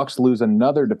 The Bucs lose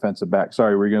another defensive back.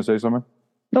 Sorry, were you going to say something?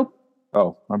 Nope.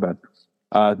 Oh, my bad.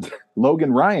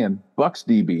 Logan Ryan, Bucs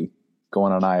DB,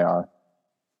 going on IR.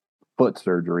 Foot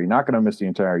surgery. Not going to miss the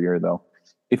entire year, though.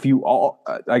 If you all,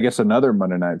 I guess another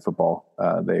Monday Night Football,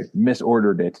 they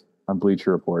misordered it on Bleacher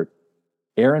Report.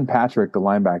 Aaron Patrick, the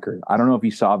linebacker, I don't know if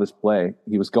you saw this play.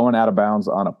 He was going out of bounds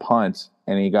on a punt,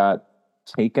 and he got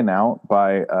taken out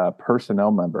by a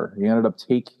personnel member. He ended up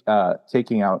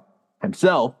taking out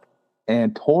himself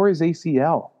and tore his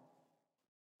ACL.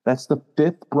 That's the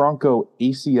 5th Bronco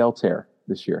ACL tear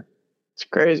this year. It's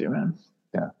crazy, man.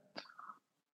 Yeah.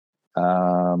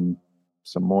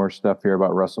 Some more stuff here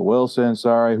about Russell Wilson.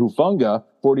 Sorry. Hufanga,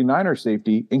 49er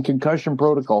safety, in concussion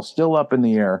protocol, still up in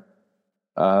the air.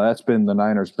 That's been the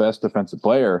Niners' best defensive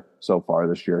player so far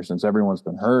this year since everyone's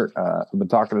been hurt. I've been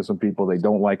talking to some people. They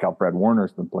don't like how Fred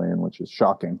Warner's been playing, which is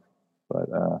shocking. But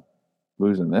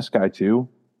losing this guy too,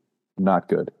 not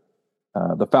good.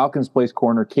 The Falcons placed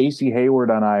corner Casey Hayward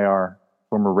on IR,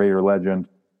 former Raider legend.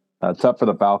 Tough for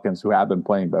the Falcons, who have been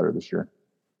playing better this year.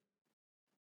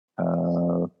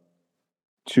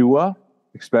 Tua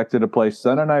expected to play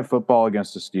Sunday Night Football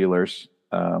against the Steelers.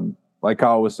 Like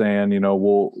Kyle was saying,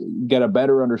 we'll get a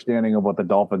better understanding of what the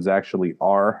Dolphins actually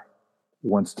are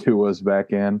once Tua's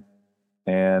back in.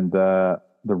 And the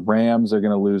Rams are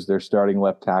going to lose their starting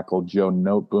left tackle, Joe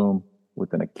Noteboom,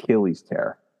 with an Achilles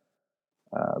tear.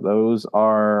 Those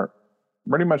are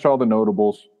pretty much all the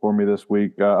notables for me this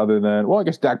week, other than, I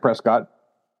guess Dak Prescott.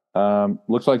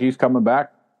 Looks like he's coming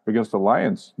back against the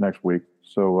Lions next week.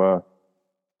 So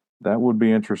that would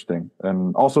be interesting.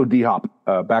 And also D-Hop,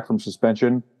 back from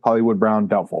suspension. Hollywood Brown,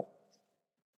 doubtful.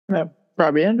 Yeah,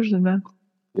 Robbie Anderson, man.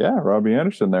 Yeah, Robbie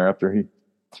Anderson there after he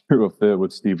threw a fit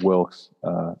with Steve Wilkes.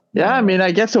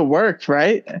 I guess it worked,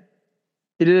 right?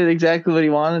 He did exactly what he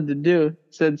wanted to do.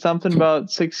 Said something about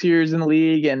 6 years in the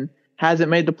league and hasn't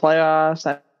made the playoffs.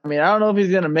 I don't know if he's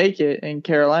going to make it in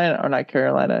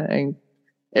in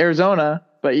Arizona,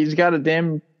 but he's got a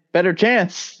damn better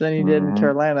chance than he did in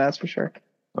Carolina, that's for sure.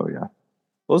 Oh, yeah.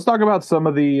 Let's talk about some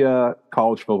of the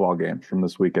college football games from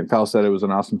this weekend. Kyle said it was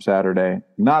an awesome Saturday,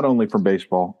 not only for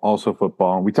baseball, also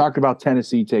football. We talked about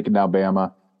Tennessee taking down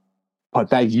Bama, but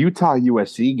that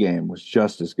Utah-USC game was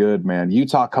just as good, man.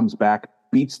 Utah comes back,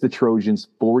 beats the Trojans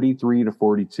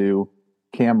 43-42.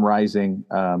 Cam Rising,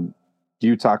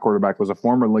 Utah quarterback, was a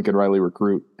former Lincoln Riley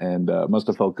recruit and must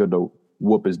have felt good to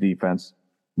whoop his defense.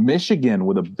 Michigan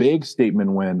with a big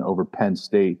statement win over Penn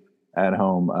State at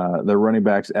home. Their running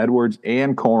backs, Edwards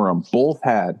and Corum, both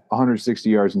had 160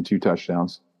 yards and 2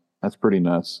 touchdowns. That's pretty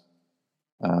nuts.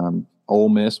 Ole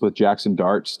Miss with Jackson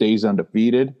Dart stays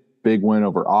undefeated. Big win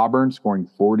over Auburn, scoring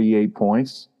 48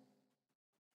 points.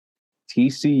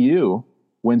 TCU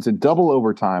wins in double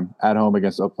overtime at home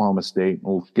against Oklahoma State.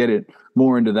 We'll get it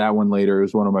more into that one later. It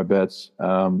was one of my bets.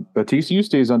 But TCU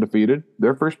stays undefeated.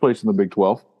 They're first place in the Big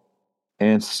 12.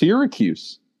 And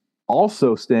Syracuse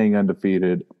also staying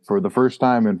undefeated for the first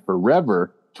time in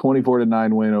forever,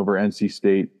 24-9 win over NC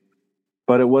State.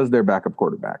 But it was their backup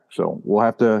quarterback. So we'll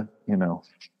have to,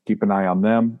 keep an eye on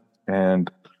them.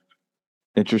 And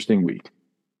interesting week.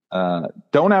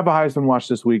 Don't have a Heisman watch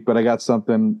this week, but I got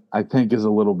something I think is a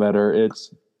little better.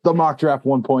 It's the mock draft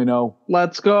 1.0.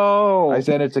 Let's go. I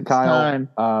sent it to Kyle,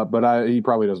 but he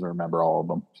probably doesn't remember all of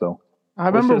them. So I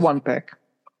remember one pick.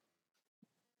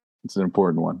 It's an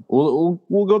important one.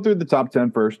 We'll go through the top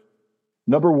 10 first.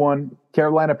 Number 1,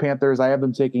 Carolina Panthers. I have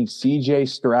them taking C.J.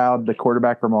 Stroud, the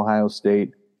quarterback from Ohio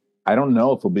State. I don't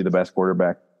know if he'll be the best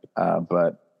quarterback,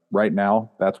 but right now,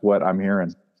 that's what I'm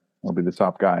hearing. He'll be the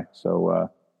top guy.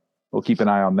 So we'll keep an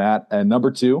eye on that. And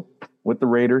number 2, with the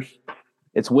Raiders,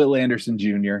 it's Will Anderson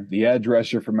Jr., the edge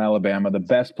rusher from Alabama, the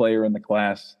best player in the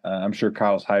class. I'm sure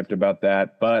Kyle's hyped about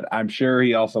that, but I'm sure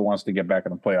he also wants to get back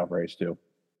in the playoff race too.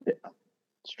 Yeah.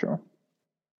 It's true.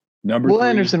 Will 3,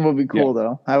 Anderson will be cool,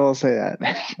 though. I will say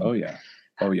that. Oh, yeah.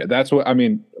 That's what,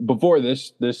 before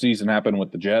this season happened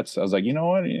with the Jets, I was like, you know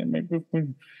what? Yeah, maybe if we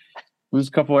lose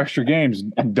a couple extra games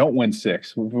and don't win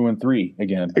 6. We win 3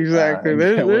 again. Exactly.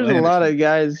 There's a lot of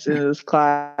guys in this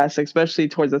class, especially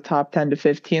towards the top 10 to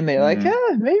 15. They're like,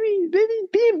 maybe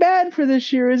being bad for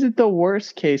this year isn't the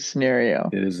worst case scenario.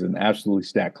 It is an absolutely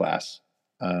stacked class.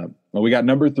 We got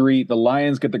number 3. The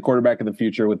Lions get the quarterback of the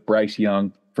future with Bryce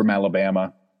Young from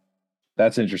Alabama.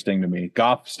 That's interesting to me.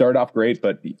 Goff started off great,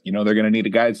 but they're going to need a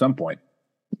guy at some point.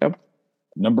 Yep.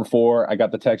 Number 4, I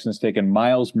got the Texans taking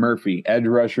Miles Murphy, edge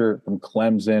rusher from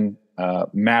Clemson.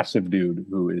 Massive dude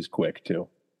who is quick too.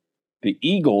 The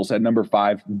Eagles at number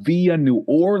 5 via New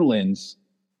Orleans.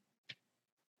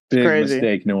 Big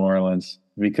mistake, New Orleans,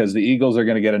 because the Eagles are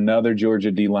going to get another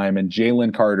Georgia D lineman,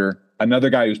 Jalen Carter, another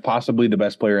guy who's possibly the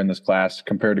best player in this class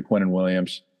compared to Quinnen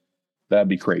Williams. That'd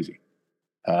be crazy.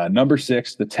 Number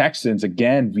 6, the Texans,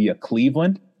 again, via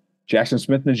Cleveland. Jackson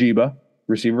Smith-Njigba,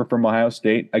 receiver from Ohio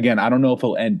State. Again, I don't know if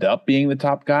he'll end up being the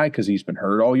top guy because he's been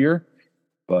hurt all year,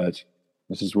 but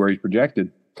this is where he's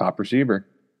projected, top receiver.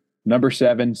 Number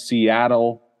 7,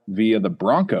 Seattle via the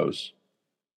Broncos.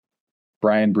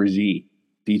 Brian Brzee,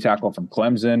 D-tackle from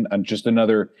Clemson, and just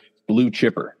another blue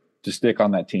chipper to stick on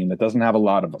that team that doesn't have a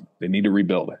lot of them. They need to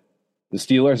rebuild it. The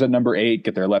Steelers at number 8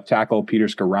 get their left tackle, Peter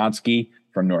Skoronski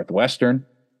from Northwestern.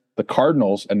 The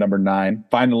Cardinals at number 9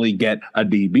 finally get a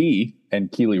DB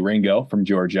and Keely Ringo from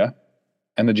Georgia.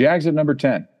 And the Jags at number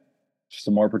 10, just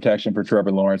some more protection for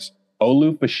Trevor Lawrence.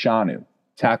 Olu Fashanu,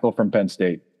 tackle from Penn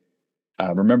State.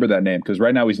 Remember that name because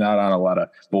right now he's not on a lot of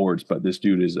boards, but this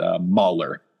dude is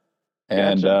Mahler.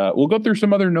 And Gotcha. we'll go through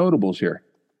some other notables here.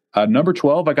 Number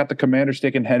 12, I got the Commanders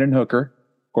taking Hendon Hooker,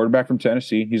 quarterback from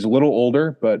Tennessee. He's a little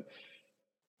older, but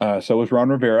so is Ron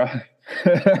Rivera.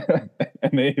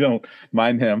 And they don't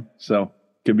mind him, so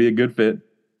could be a good fit.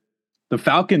 The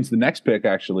Falcons, the next pick,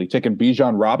 actually, taking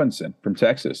Bijan Robinson from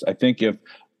Texas. I think if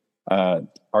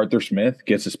Arthur Smith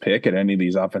gets his pick at any of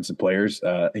these offensive players,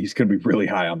 he's going to be really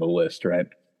high on the list, right?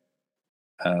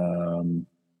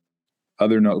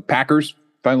 Other note, Packers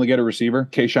finally get a receiver,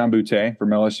 Kayshon Boutte from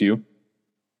LSU.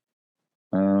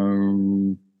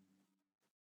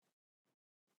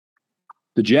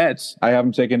 The Jets, I have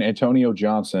them taking Antonio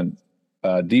Johnson,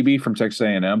 DB from Texas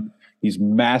A&M. He's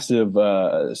massive,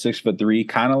 6'3",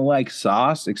 kind of like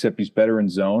Sauce, except he's better in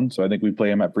zone. So I think we play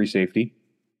him at free safety.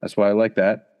 That's why I like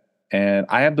that. And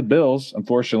I have the Bills,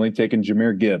 unfortunately, taking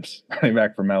Jahmyr Gibbs, running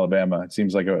back from Alabama. It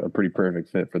seems like a pretty perfect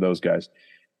fit for those guys.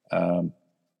 My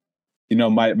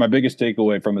biggest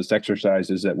takeaway from this exercise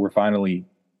is that we're finally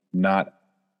not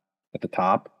at the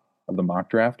top of the mock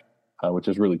draft, which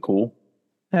is really cool.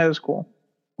 That was cool.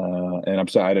 And I'm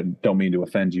sorry, I don't mean to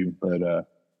offend you, but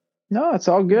no, it's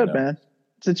all good, man.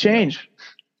 It's a change.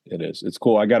 It is. It's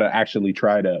cool. I got to actually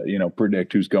try to,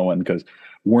 predict who's going because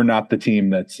we're not the team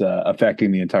that's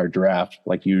affecting the entire draft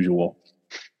like usual.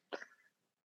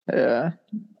 Yeah.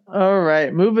 All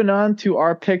right. Moving on to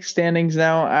our pick standings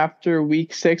now after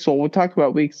week 6. Well, we'll talk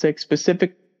about week 6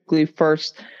 specifically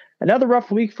first. Another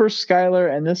rough week for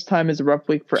Skylar, and this time is a rough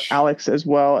week for Alex as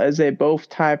well, as they both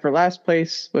tie for last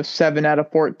place with 7 out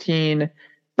of 14.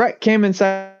 Brett came in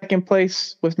second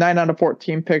place with 9 out of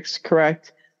 14 picks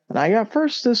correct. And I got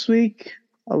first this week,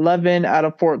 11 out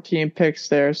of 14 picks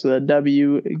there. So the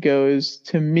W goes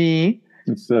to me.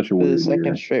 It's such a weird the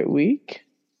second straight week.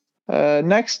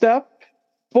 Next up,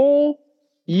 full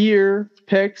year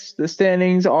picks. The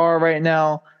standings are right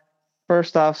now,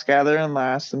 first off, Skylar in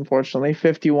last, unfortunately,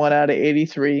 51 out of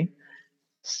 83.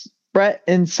 Brett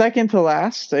in second to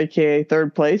last, aka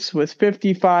third place, with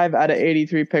 55 out of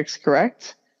 83 picks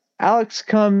correct. Alex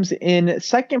comes in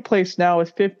second place now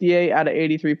with 58 out of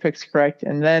 83 picks correct.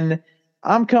 And then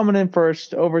I'm coming in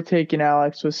first, overtaking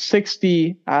Alex with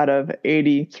 60 out of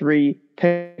 83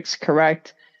 picks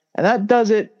correct. And that does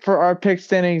it for our pick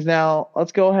standings now.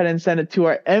 Let's go ahead and send it to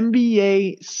our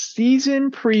NBA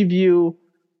season preview,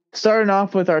 starting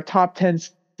off with our top 10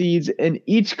 seeds in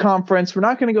each conference. We're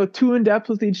not going to go too in-depth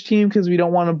with each team because we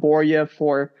don't want to bore you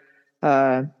for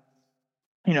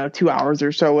 2 hours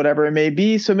or so, whatever it may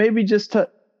be. So maybe just to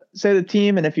say the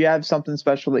team, and if you have something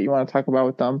special that you want to talk about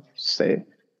with them, say it,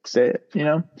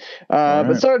 Right.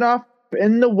 But starting off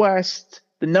in the West,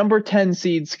 the number 10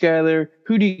 seed, Skylar,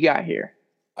 who do you got here?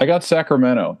 I got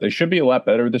Sacramento. They should be a lot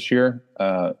better this year,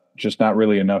 just not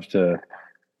really enough to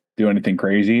do anything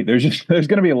crazy. There's going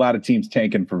to be a lot of teams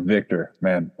tanking for Victor,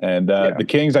 man. And the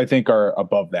Kings, I think, are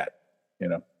above that,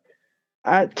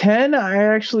 At 10, I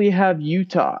actually have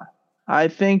Utah. I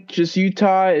think just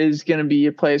Utah is going to be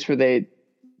a place where they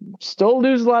still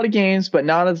lose a lot of games, but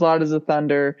not as lot as the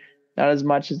Thunder, not as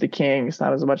much as the Kings,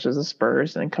 not as much as the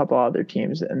Spurs, and a couple other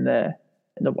teams in the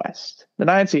West. The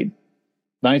 9 seed.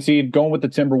 9 seed, going with the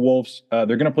Timberwolves. They're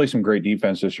going to play some great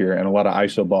defense this year and a lot of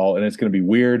ISO ball, and it's going to be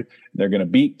weird. They're going to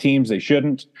beat teams they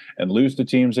shouldn't and lose to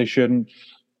teams they shouldn't,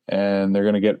 and they're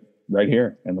going to get right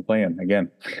here in the play-in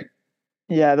again.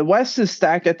 Yeah, the West is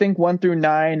stacked, I think 1 through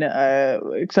 9,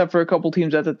 except for a couple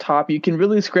teams at the top. You can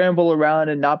really scramble around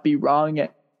and not be wrong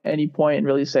at any point and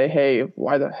really say, hey,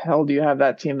 why the hell do you have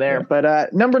that team there? Yeah.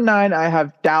 But number 9, I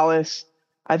have Dallas.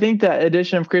 I think the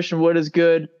addition of Christian Wood is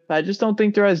good. I just don't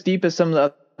think they're as deep as some of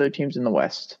the other teams in the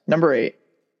West. Number 8.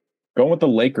 Going with the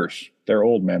Lakers. They're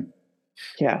old, man.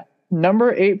 Yeah.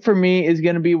 Number 8 for me is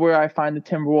going to be where I find the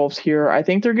Timberwolves here. I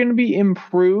think they're going to be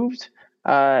improved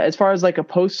as far as like a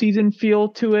postseason feel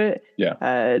to it. Yeah.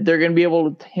 They're going to be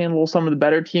able to handle some of the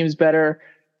better teams better.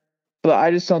 But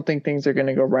I just don't think things are going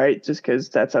to go right just because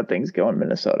that's how things go in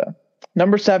Minnesota.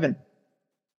 Number 7.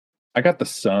 I got the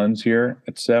Suns here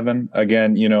at 7.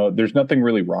 Again, there's nothing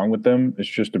really wrong with them. It's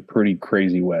just a pretty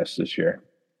crazy West this year.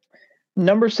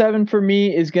 Number 7 for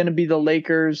me is going to be the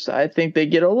Lakers. I think they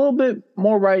get a little bit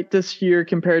more right this year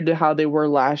compared to how they were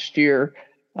last year,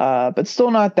 but still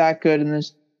not that good, and they're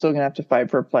still going to have to fight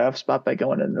for a playoff spot by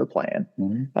going into the play-in.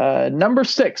 Mm-hmm. Number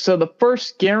 6, so the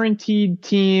first guaranteed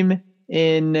team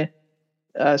in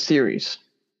series.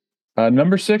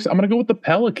 Number 6, I'm going to go with the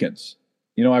Pelicans.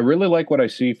 I really like what I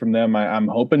see from them. I'm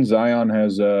hoping Zion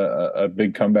has a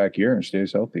big comeback year and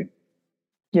stays healthy.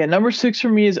 Yeah, number 6 for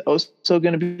me is also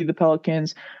going to be the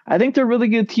Pelicans. I think they're really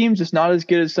good teams, just not as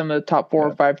good as some of the top 4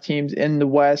 or 5 teams in the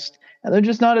West. and they're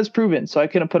just not as proven. So I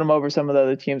couldn't put them over some of the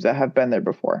other teams that have been there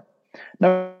before.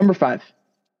 Number 5.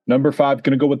 Number 5,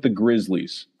 going to go with the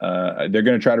Grizzlies. They're going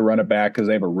to try to run it back because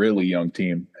they have a really young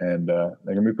team, and they're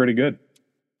going to be pretty good.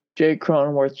 Jake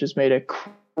Cronenworth just made a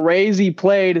crazy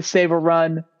play to save a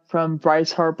run from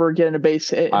Bryce Harper getting a base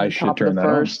hit in the top of the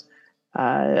first.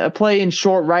 A play in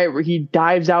short right where he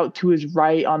dives out to his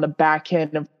right on the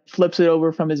backhand and flips it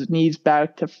over from his knees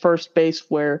back to first base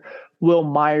where Will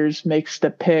Myers makes the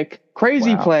pick.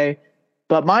 Crazy play.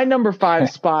 But my number 5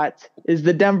 spot is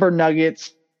the Denver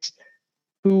Nuggets,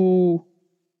 who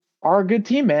are a good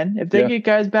team, man. If they get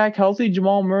guys back healthy,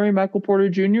 Jamal Murray, Michael Porter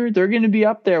Jr., they're going to be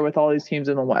up there with all these teams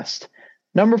in the West.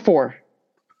 Number 4.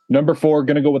 Number 4,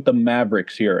 going to go with the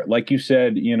Mavericks here. Like you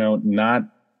said, not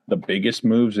the biggest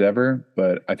moves ever,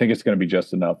 but I think it's going to be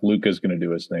just enough. Luka's going to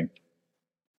do his thing.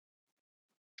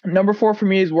 Number 4 for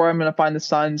me is where I'm going to find the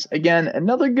Suns. Again,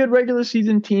 another good regular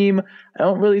season team. I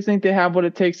don't really think they have what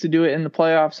it takes to do it in the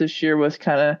playoffs this year with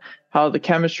kind of how the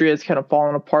chemistry has kind of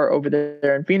fallen apart over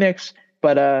there in Phoenix,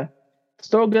 but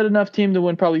still a good enough team to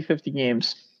win probably 50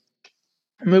 games.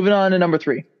 Moving on to number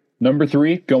 3. Number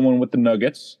 3, going with the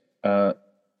Nuggets.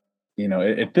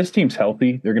 If this team's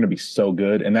healthy, they're going to be so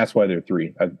good, and that's why they're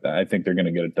 3. I think they're going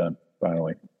to get it done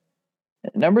finally.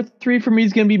 Number 3 for me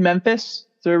is going to be Memphis.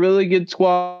 They're a really good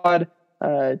squad.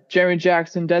 Jeremy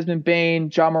Jackson, Desmond Bane,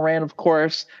 John Moran, of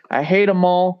course. I hate them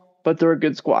all, but they're a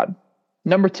good squad.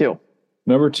 Number 2.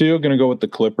 Number 2, going to go with the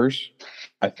Clippers.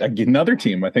 Another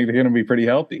team. I think they're going to be pretty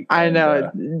healthy. I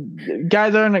know.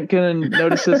 Guys aren't going to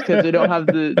notice this because they don't have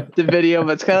the video,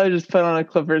 but Skylar just put on a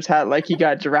Clippers hat like he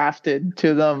got drafted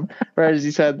to them, right as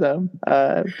he said them.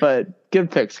 But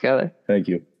good pick, Skylar. Thank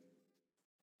you.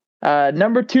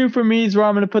 Number 2 for me is where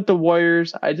I'm going to put the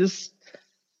Warriors.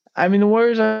 The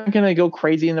Warriors aren't going to go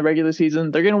crazy in the regular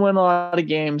season. They're going to win a lot of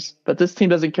games, but this team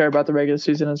doesn't care about the regular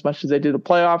season as much as they do the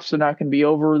playoffs. They're not going to be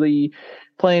overly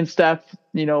playing Steph,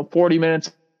 40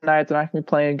 minutes a night. They're not going to be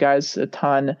playing guys a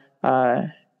ton.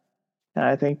 And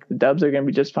I think the Dubs are going to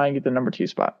be just fine, get the number 2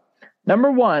 spot.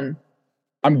 Number 1.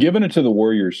 I'm giving it to the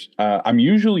Warriors. I'm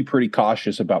usually pretty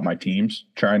cautious about my teams,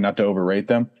 trying not to overrate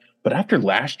them. But after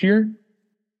last year,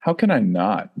 how can I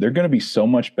not? They're going to be so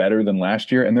much better than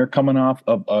last year, and they're coming off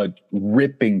of a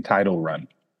ripping title run.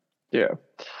 Yeah.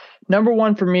 Number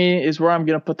 1 for me is where I'm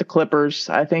going to put the Clippers.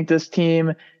 I think this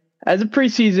team, as a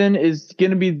preseason, is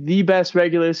going to be the best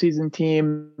regular season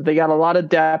team. They got a lot of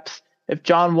depth. If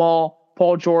John Wall,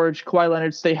 Paul George, Kawhi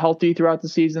Leonard stay healthy throughout the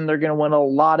season, they're going to win a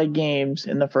lot of games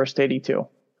in the first 82.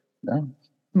 Yeah.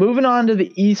 Moving on to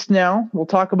the East now. We'll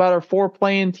talk about our 4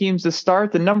 playing teams to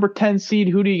start. The number 10 seed,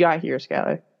 who do you got here,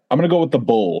 Skyler? I'm going to go with the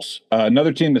Bulls.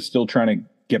 Another team that's still trying to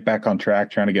get back on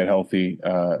track, trying to get healthy.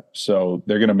 So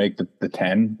they're going to make the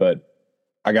 10, but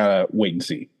I got to wait and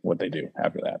see what they do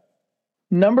after that.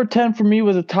 Number 10 for me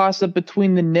was a toss-up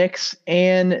between the Knicks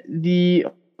and the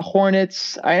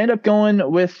Hornets. I end up going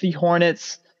with the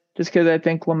Hornets just because I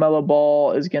think LaMelo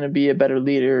Ball is going to be a better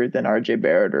leader than R.J.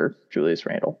 Barrett or Julius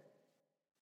Randle.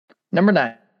 Number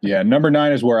 9. Yeah, number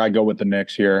 9 is where I go with the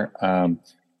Knicks here.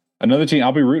 Another team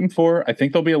I'll be rooting for. I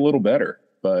think they'll be a little better,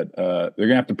 but they're going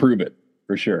to have to prove it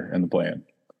for sure in the play-in.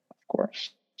 Of course.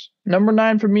 Number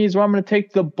 9 for me is where I'm going to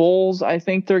take the Bulls. I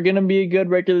think they're going to be a good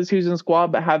regular season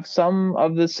squad, but have some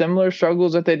of the similar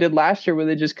struggles that they did last year where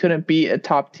they just couldn't beat a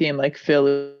top team like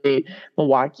Philly,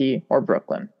 Milwaukee, or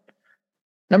Brooklyn.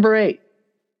 Number 8.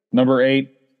 Number 8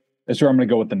 is where I'm going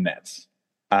to go with the Nets.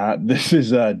 This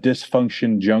is a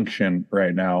dysfunction junction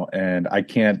right now, and I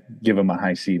can't give them a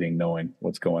high seeding knowing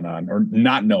what's going on, or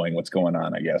not knowing what's going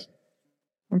on, I guess.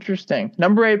 Interesting.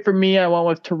 Number 8 for me, I went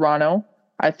with Toronto.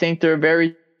 I think they're a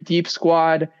very deep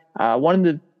squad, one of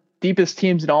the deepest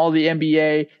teams in all the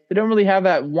NBA. They don't really have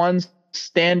that one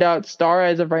standout star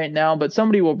as of right now, but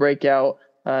somebody will break out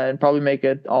and probably make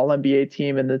an all-NBA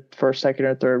team in the first, second,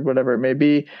 or third, whatever it may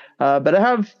be. But I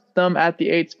have them at the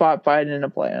 8th spot fighting in a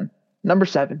play-in. Number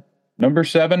 7. Number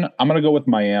 7, I'm going to go with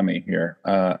Miami here.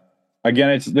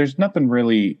 Again, there's nothing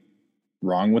really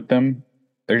wrong with them.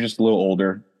 They're just a little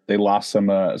older. They lost some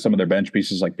of their bench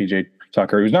pieces like PJ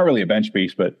Tucker, who's not really a bench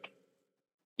piece, but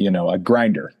a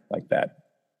grinder like that.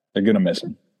 They're going to miss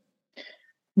him.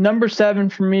 Number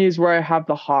 7 for me is where I have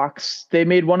the Hawks. They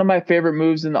made one of my favorite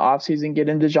moves in the offseason,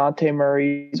 getting DeJounte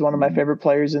Murray. He's one of my favorite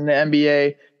players in the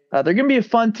NBA. They're going to be a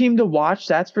fun team to watch,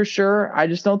 that's for sure. I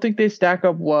just don't think they stack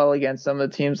up well against some of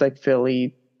the teams like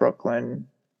Philly, Brooklyn,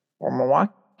 or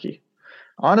Milwaukee.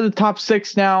 On to the top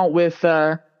 6 now with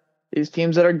these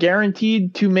teams that are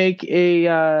guaranteed to make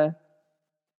a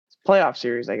playoff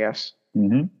series, I guess.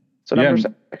 Mm-hmm. So number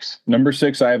 6. Number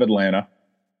 6, I have Atlanta.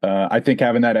 I think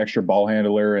having that extra ball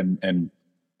handler and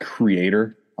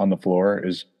creator on the floor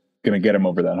is going to get him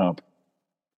over that hump.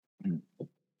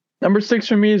 Number 6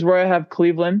 for me is where I have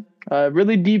Cleveland.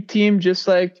 Really deep team, just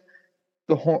like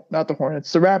not the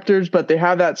Hornets, the Raptors, but they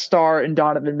have that star in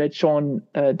Donovan Mitchell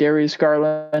and Darius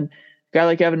Garland. A guy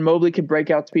like Evan Mobley could break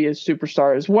out to be a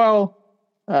superstar as well.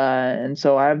 And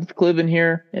so I have Cleveland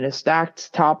here in a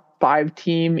stacked top 5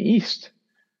 team East.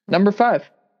 Number 5.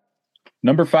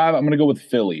 Number 5, I'm going to go with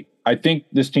Philly. I think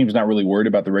this team's not really worried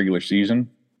about the regular season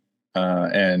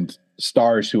and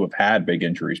stars who have had big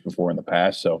injuries before in the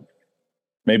past. So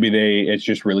maybe it's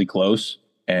just really close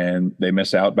and they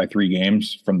miss out by 3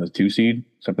 games from the 2 seed,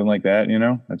 something like that.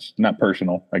 That's not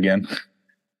personal again.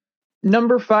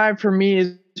 Number 5 for me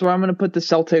is where I'm going to put the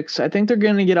Celtics. I think they're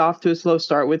going to get off to a slow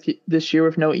start with this year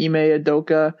with no Ime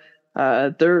Udoka.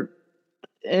 Their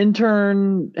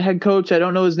intern head coach, I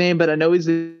don't know his name, but I know he's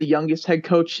the youngest head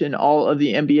coach in all of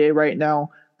the NBA right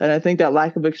now. And I think that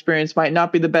lack of experience might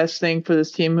not be the best thing for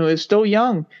this team who is still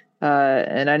young.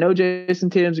 And I know Jason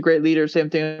Tatum's a great leader, same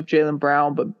thing with Jaylen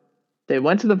Brown, but they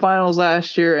went to the finals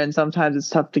last year, and sometimes it's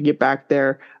tough to get back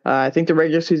there. I think the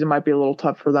regular season might be a little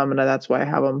tough for them, and that's why I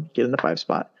have them get in the 5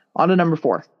 spot. On to number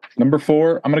 4. Number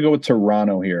 4, I'm going to go with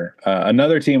Toronto here.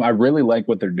 Another team, I really like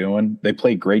what they're doing. They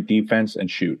play great defense and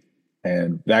shoot,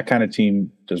 and that kind of team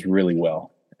does really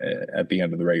well at the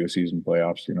end of the regular season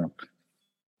playoffs.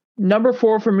 Number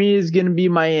 4 for me is going to be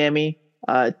Miami.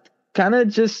 Kind of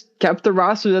just kept the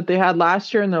roster that they had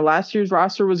last year, and their last year's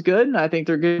roster was good, and I think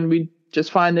they're going to be just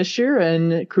fine this year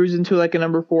and cruise into like a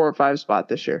number 4 or 5 spot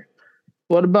this year.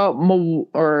 What about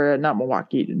not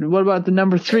Milwaukee? What about the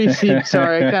number 3 seed?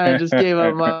 Sorry, I kind of just gave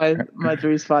up my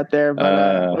 3 spot there.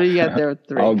 But what do you got there with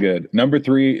 3? All good. Number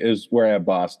 3 is where I have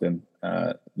Boston.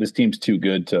 This team's too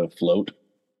good to float.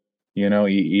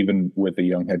 Even with a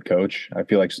young head coach, I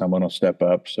feel like someone will step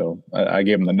up. So I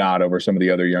gave them the nod over some of the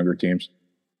other younger teams.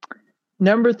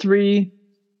 Number 3,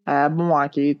 I have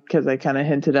Milwaukee because I kind of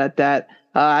hinted at that.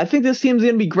 I think this team's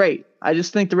going to be great. I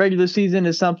just think the regular season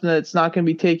is something that's not going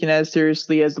to be taken as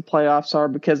seriously as the playoffs are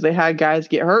because they had guys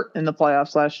get hurt in the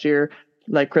playoffs last year,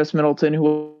 like Chris Middleton,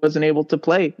 who wasn't able to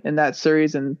play in that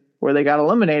series and where they got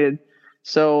eliminated.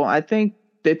 So I think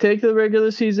they take the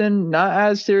regular season not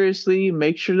as seriously,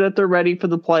 make sure that they're ready for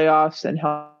the playoffs and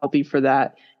healthy for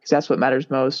that because that's what matters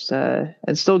most,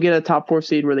 and still get a top 4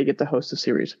 seed where they get to host the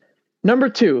series. Number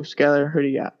 2, Skylar, who do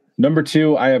you got? Number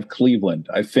 2, I have Cleveland.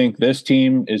 I think this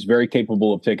team is very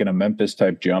capable of taking a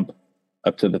Memphis-type jump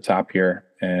up to the top here,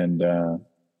 and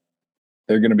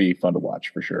they're going to be fun to watch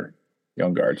for sure.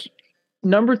 Young guards.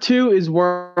 Number 2 is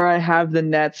where I have the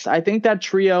Nets. I think that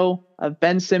trio of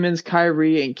Ben Simmons,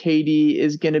 Kyrie, and KD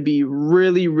is going to be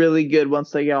really, really good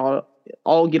once they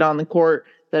all get on the court.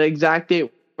 That exact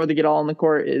date where they get all on the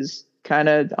court is kind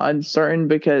of uncertain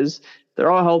because they're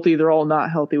all healthy, they're all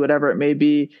not healthy, whatever it may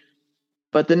be.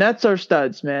 But the Nets are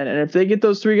studs, man. And if they get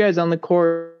those 3 guys on the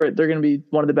court, they're going to be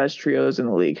one of the best trios in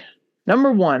the league.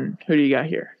 Number 1, who do you got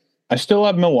here? I still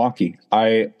have Milwaukee.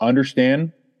 I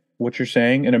understand what you're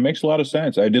saying, and it makes a lot of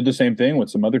sense. I did the same thing with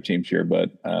some other teams here,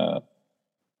 but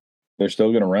they're still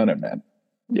going to run it, man.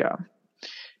 Yeah.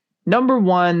 Number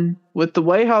 1, with the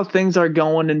way how things are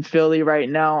going in Philly right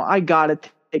now, I got to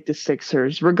take the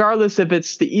Sixers. Regardless if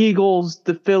it's the Eagles,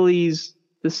 the Phillies,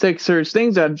 the Sixers,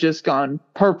 things have just gone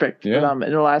perfect for them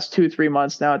in the last 2-3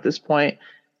 months now at this point.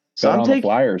 So I'm taking the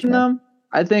Flyers, them.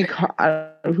 I think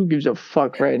who gives a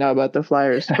fuck right now about the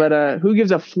Flyers, but who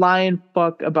gives a flying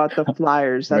fuck about the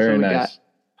Flyers? That's Very what we nice.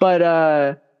 got.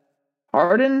 But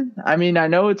Harden, I mean, I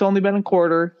know it's only been a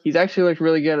quarter. He's actually looked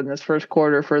really good in this first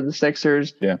quarter for the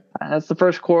Sixers. Yeah. That's the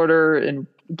first quarter in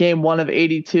game 1 of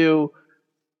 82.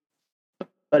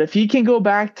 But if he can go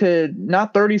back to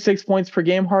not 36 points per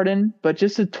game, Harden, but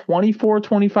just a 24,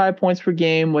 25 points per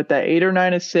game with that 8 or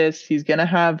 9 assists, he's going to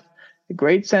have a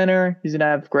great center. He's going to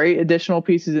have great additional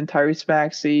pieces in Tyrese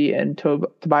Maxey and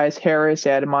Tobias Harris.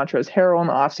 They added Montrezl Harrell in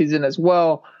the offseason as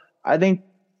well. I think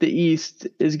the East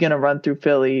is going to run through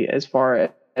Philly as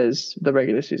far as the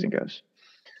regular season goes.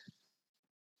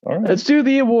 All right. Let's do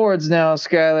the awards now,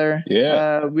 Skylar.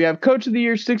 Yeah. We have Coach of the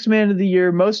Year, Sixth Man of the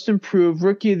Year, Most Improved,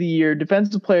 Rookie of the Year,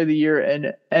 Defensive Player of the Year,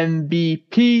 and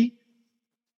MVP.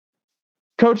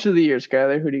 Coach of the Year,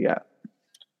 Skylar, who do you got?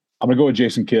 I'm going to go with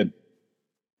Jason Kidd.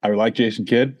 I like Jason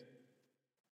Kidd.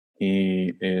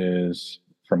 He is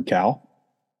from Cal.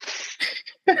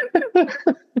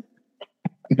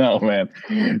 No, man.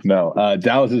 No.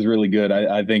 Dallas is really good.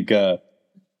 I think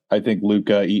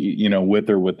Luka, with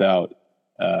or without,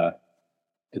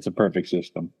 it's a perfect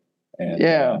system. And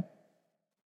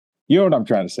you know what I'm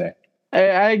trying to say.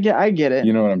 I get it.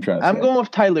 You know what I'm trying to say. I'm going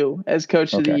with Ty Lue as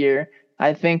Coach of the Year.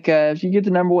 I think if you get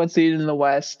the number one seed in the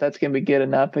West, that's going to be good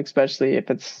enough, especially if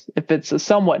it's a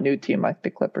somewhat new team like the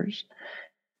Clippers.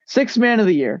 Sixth man of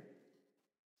the year.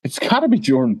 It's got to be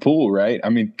Jordan Poole, right? I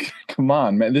mean, come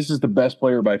on, man. This is the best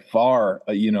player by far,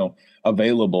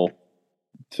 available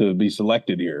to be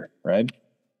selected here, right?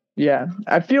 Yeah,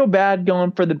 I feel bad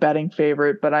going for the betting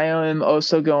favorite, but I am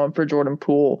also going for Jordan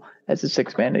Poole as the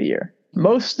sixth man of the year.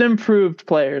 Most improved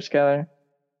player, Skyler.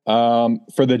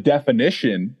 For the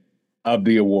definition of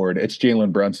the award, it's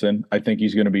Jalen Brunson. I think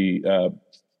he's going to be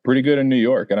pretty good in New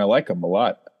York, and I like him a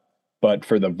lot. But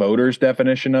for the voters'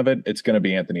 definition of it, it's going to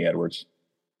be Anthony Edwards.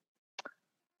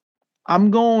 I'm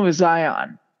going with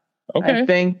Zion. Okay. I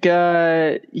think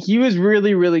he was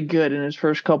really, really good in his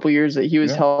first couple years that he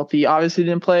was healthy. Obviously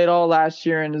didn't play at all last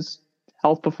year, and his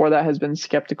health before that has been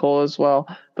skeptical as well.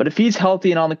 But if he's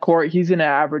healthy and on the court, he's going to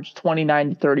average 29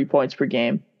 to 30 points per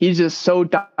game. He's just so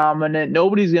dominant.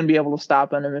 Nobody's going to be able to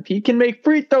stop him. If he can make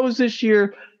free throws this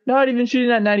year, not even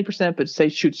shooting at 90%, but say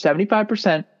shoot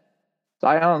 75%,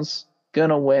 Zion's going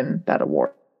to win that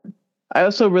award. I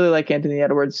also really like Anthony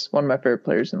Edwards, one of my favorite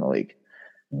players in the league.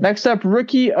 Next up,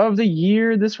 Rookie of the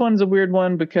Year. This one's a weird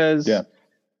one because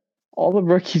all the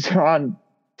rookies are on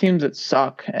teams that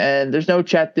suck. And there's no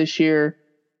Chet this year,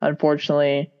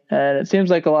 unfortunately. And it seems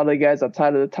like a lot of the guys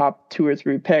outside of the top 2 or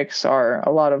 3 picks are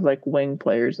a lot of like wing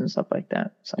players and stuff like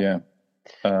that. So. Yeah.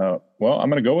 Well, I'm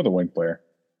going to go with a wing player.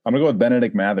 I'm going to go with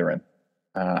Benedict Mathurin.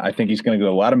 I think he's going to get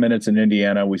a lot of minutes in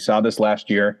Indiana. We saw this last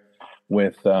year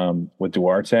with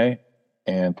Duarte.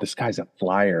 And this guy's a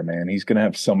flyer, man. He's going to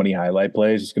have so many highlight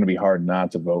plays. It's going to be hard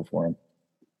not to vote for him.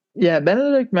 Yeah,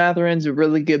 Benedict Mathurin's a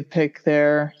really good pick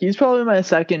there. He's probably my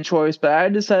second choice, but I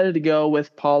decided to go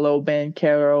with Paulo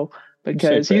Banchero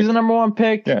because he's the number 1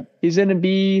 pick. Yeah. He's going to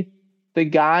be the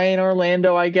guy in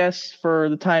Orlando, I guess, for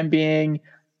the time being.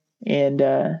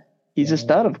 And he's a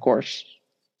stud, of course.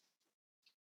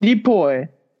 DPOY,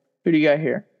 who do you got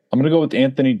here? I'm going to go with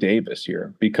Anthony Davis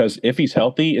here because if he's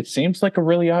healthy, it seems like a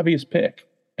really obvious pick.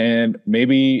 And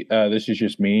maybe this is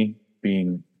just me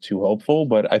being too hopeful,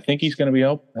 but I think he's going to be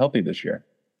healthy this year.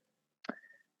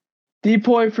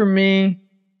 DPOY for me,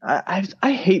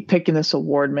 I hate picking this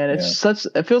award, man. It's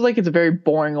it feels like it's a very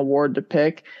boring award to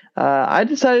pick. I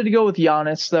decided to go with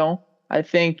Giannis, though. I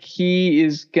think he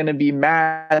is going to be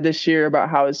mad this year about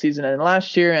how his season ended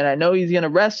last year, and I know he's going to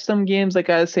rest some games, like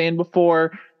I was saying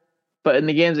before. But in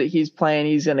the games that he's playing,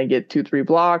 he's going to get 2-3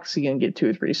 blocks. He's going to get 2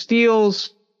 or 3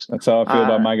 steals. That's how I feel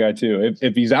about my guy, too.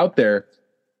 If he's out there,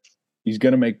 he's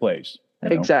going to make plays.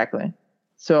 Exactly.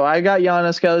 So I got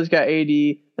Giannis. Skyler's got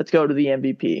AD. Let's go to the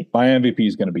MVP. My MVP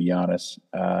is going to be Giannis.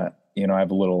 I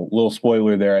have a little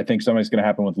spoiler there. I think something's going to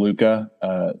happen with Luka,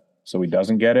 so he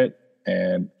doesn't get it.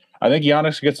 And I think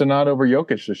Giannis gets a nod over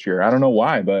Jokic this year. I don't know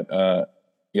why, but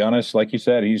Giannis, like you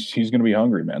said, he's going to be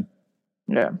hungry, man.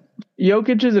 Yeah.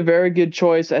 Jokic is a very good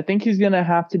choice. I think he's going to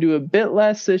have to do a bit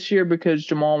less this year because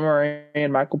Jamal Murray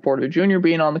and Michael Porter Jr.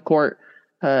 being on the court.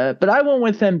 But I went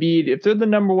with Embiid. If they're the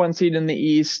number 1 seed in the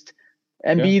East,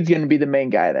 Embiid's going to be the main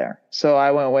guy there. So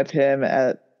I went with him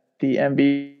at the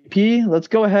MVP. Let's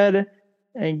go ahead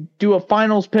and do a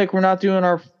finals pick. We're not doing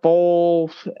our full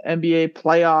NBA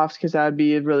playoffs because that would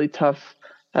be a really tough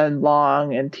and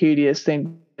long and tedious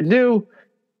thing to do.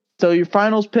 So your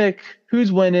finals pick, who's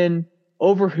winning,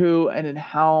 over who, and in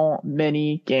how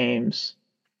many games?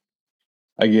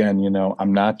 Again,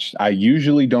 I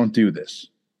usually don't do this,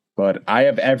 but I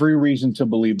have every reason to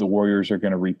believe the Warriors are going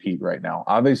to repeat right now.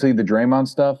 Obviously, the Draymond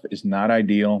stuff is not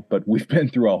ideal, but we've been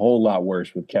through a whole lot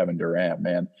worse with Kevin Durant,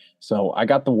 man. So I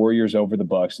got the Warriors over the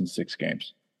Bucs in 6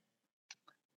 games.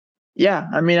 Yeah,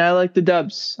 I mean, I like the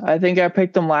Dubs. I think I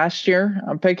picked them last year.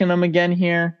 I'm picking them again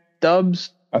here. Dubs.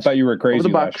 I thought you were crazy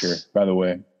last year, by the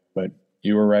way, but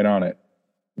you were right on it.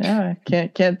 Yeah,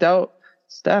 can't doubt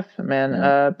Steph, man.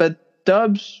 Yeah. But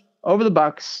Dubs over the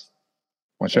Bucs.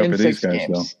 Watch out for these guys,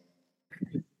 though.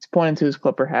 He's pointing to his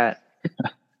Clipper hat.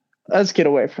 Let's get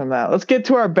away from that. Let's get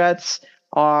to our bets.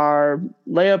 Our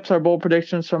layups, our bold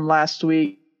predictions from last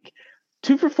week.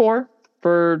 2 for 4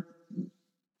 for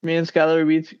me and Skyler.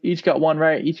 We each got 1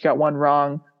 right, each got 1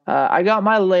 wrong. I got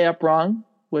my layup wrong,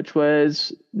 which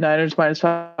was Niners minus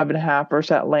 5.5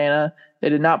 versus Atlanta. They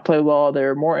did not play well. They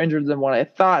were more injured than what I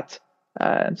thought.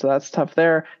 And so that's tough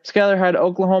there. Skyler had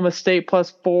Oklahoma State plus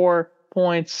 4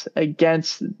 points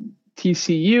against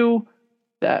TCU.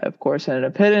 That, of course, ended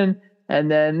up hitting. And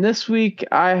then this week,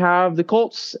 I have the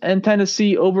Colts and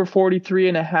Tennessee over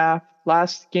 43.5.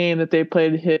 Last game that they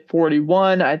played hit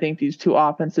 41. I think these 2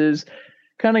 offenses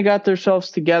kind of got themselves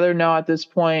together now at this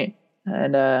point.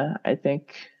 And I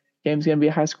think game's going to be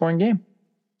a high-scoring game.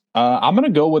 I'm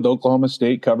going to go with Oklahoma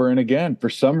State covering again. For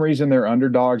some reason, they're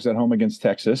underdogs at home against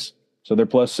Texas, so they're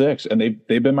 +6, and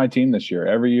they've been my team this year.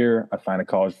 Every year, I find a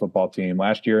college football team.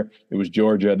 Last year, it was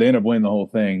Georgia. They ended up winning the whole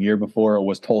thing. Year before, it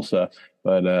was Tulsa.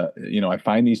 But I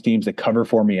find these teams that cover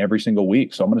for me every single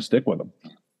week, so I'm going to stick with them.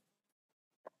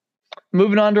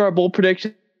 Moving on to our bold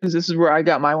predictions. This is where I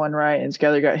got my one right, and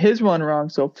Skyler got his one wrong.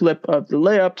 So flip of the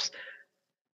layups.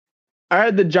 I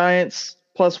had the Giants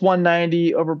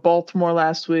 +190 over Baltimore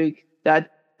last week.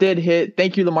 That did hit.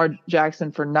 Thank you, Lamar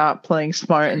Jackson, for not playing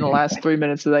smart in the last 3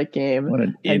 minutes of that game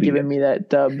and giving me that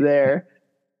dub there.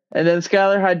 And then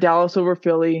Skyler had Dallas over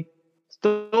Philly.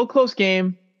 Still a close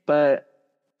game, but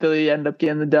Philly ended up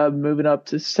getting the dub, moving up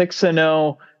to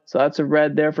 6-0. So that's a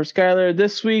red there for Skyler.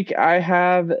 This week, I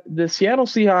have the Seattle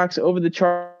Seahawks over the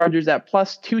Chargers at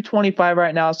 +225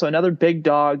 right now. So another big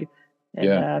dog. And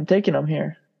I'm taking them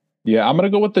here. Yeah, I'm going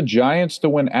to go with the Giants to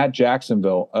win at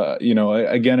Jacksonville.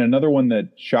 Again, another one that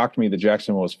shocked me that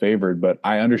Jacksonville was favored, but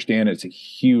I understand it's a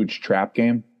huge trap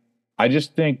game. I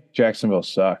just think Jacksonville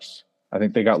sucks. I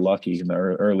think they got lucky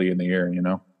early in the year,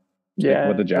 Yeah.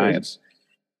 With the Giants.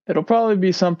 It'll probably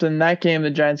be something. That game, the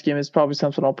Giants game, is probably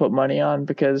something I'll put money on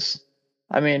because,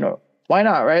 why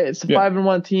not, right? It's a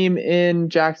 5-1 team in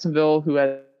Jacksonville who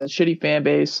has a shitty fan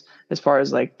base as far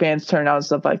as like fans turning out and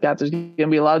stuff like that. There's going to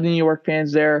be a lot of New York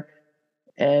fans there,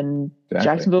 and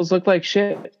Jacksonville's looked like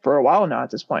shit for a while now at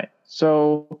this point.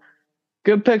 So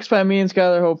good picks by me and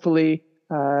Skyler, hopefully.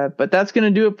 But that's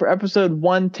going to do it for episode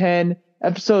 110.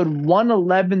 Episode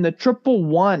 111, the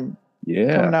 111,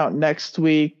 coming out next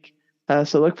week.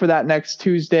 So look for that next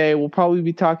Tuesday. We'll probably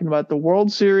be talking about the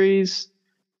World Series,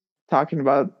 talking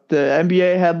about the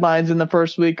NBA headlines in the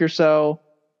first week or so,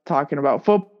 talking about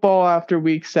football after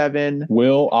week 7.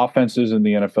 Will offenses in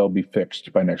the NFL be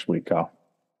fixed by next week, Kyle?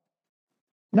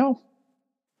 No.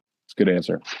 It's a good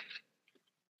answer.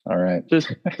 All right.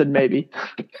 Just said maybe.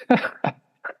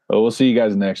 Well, we'll see you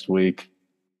guys next week.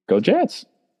 Go Jets.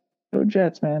 Go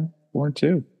Jets, man.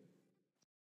 4-2.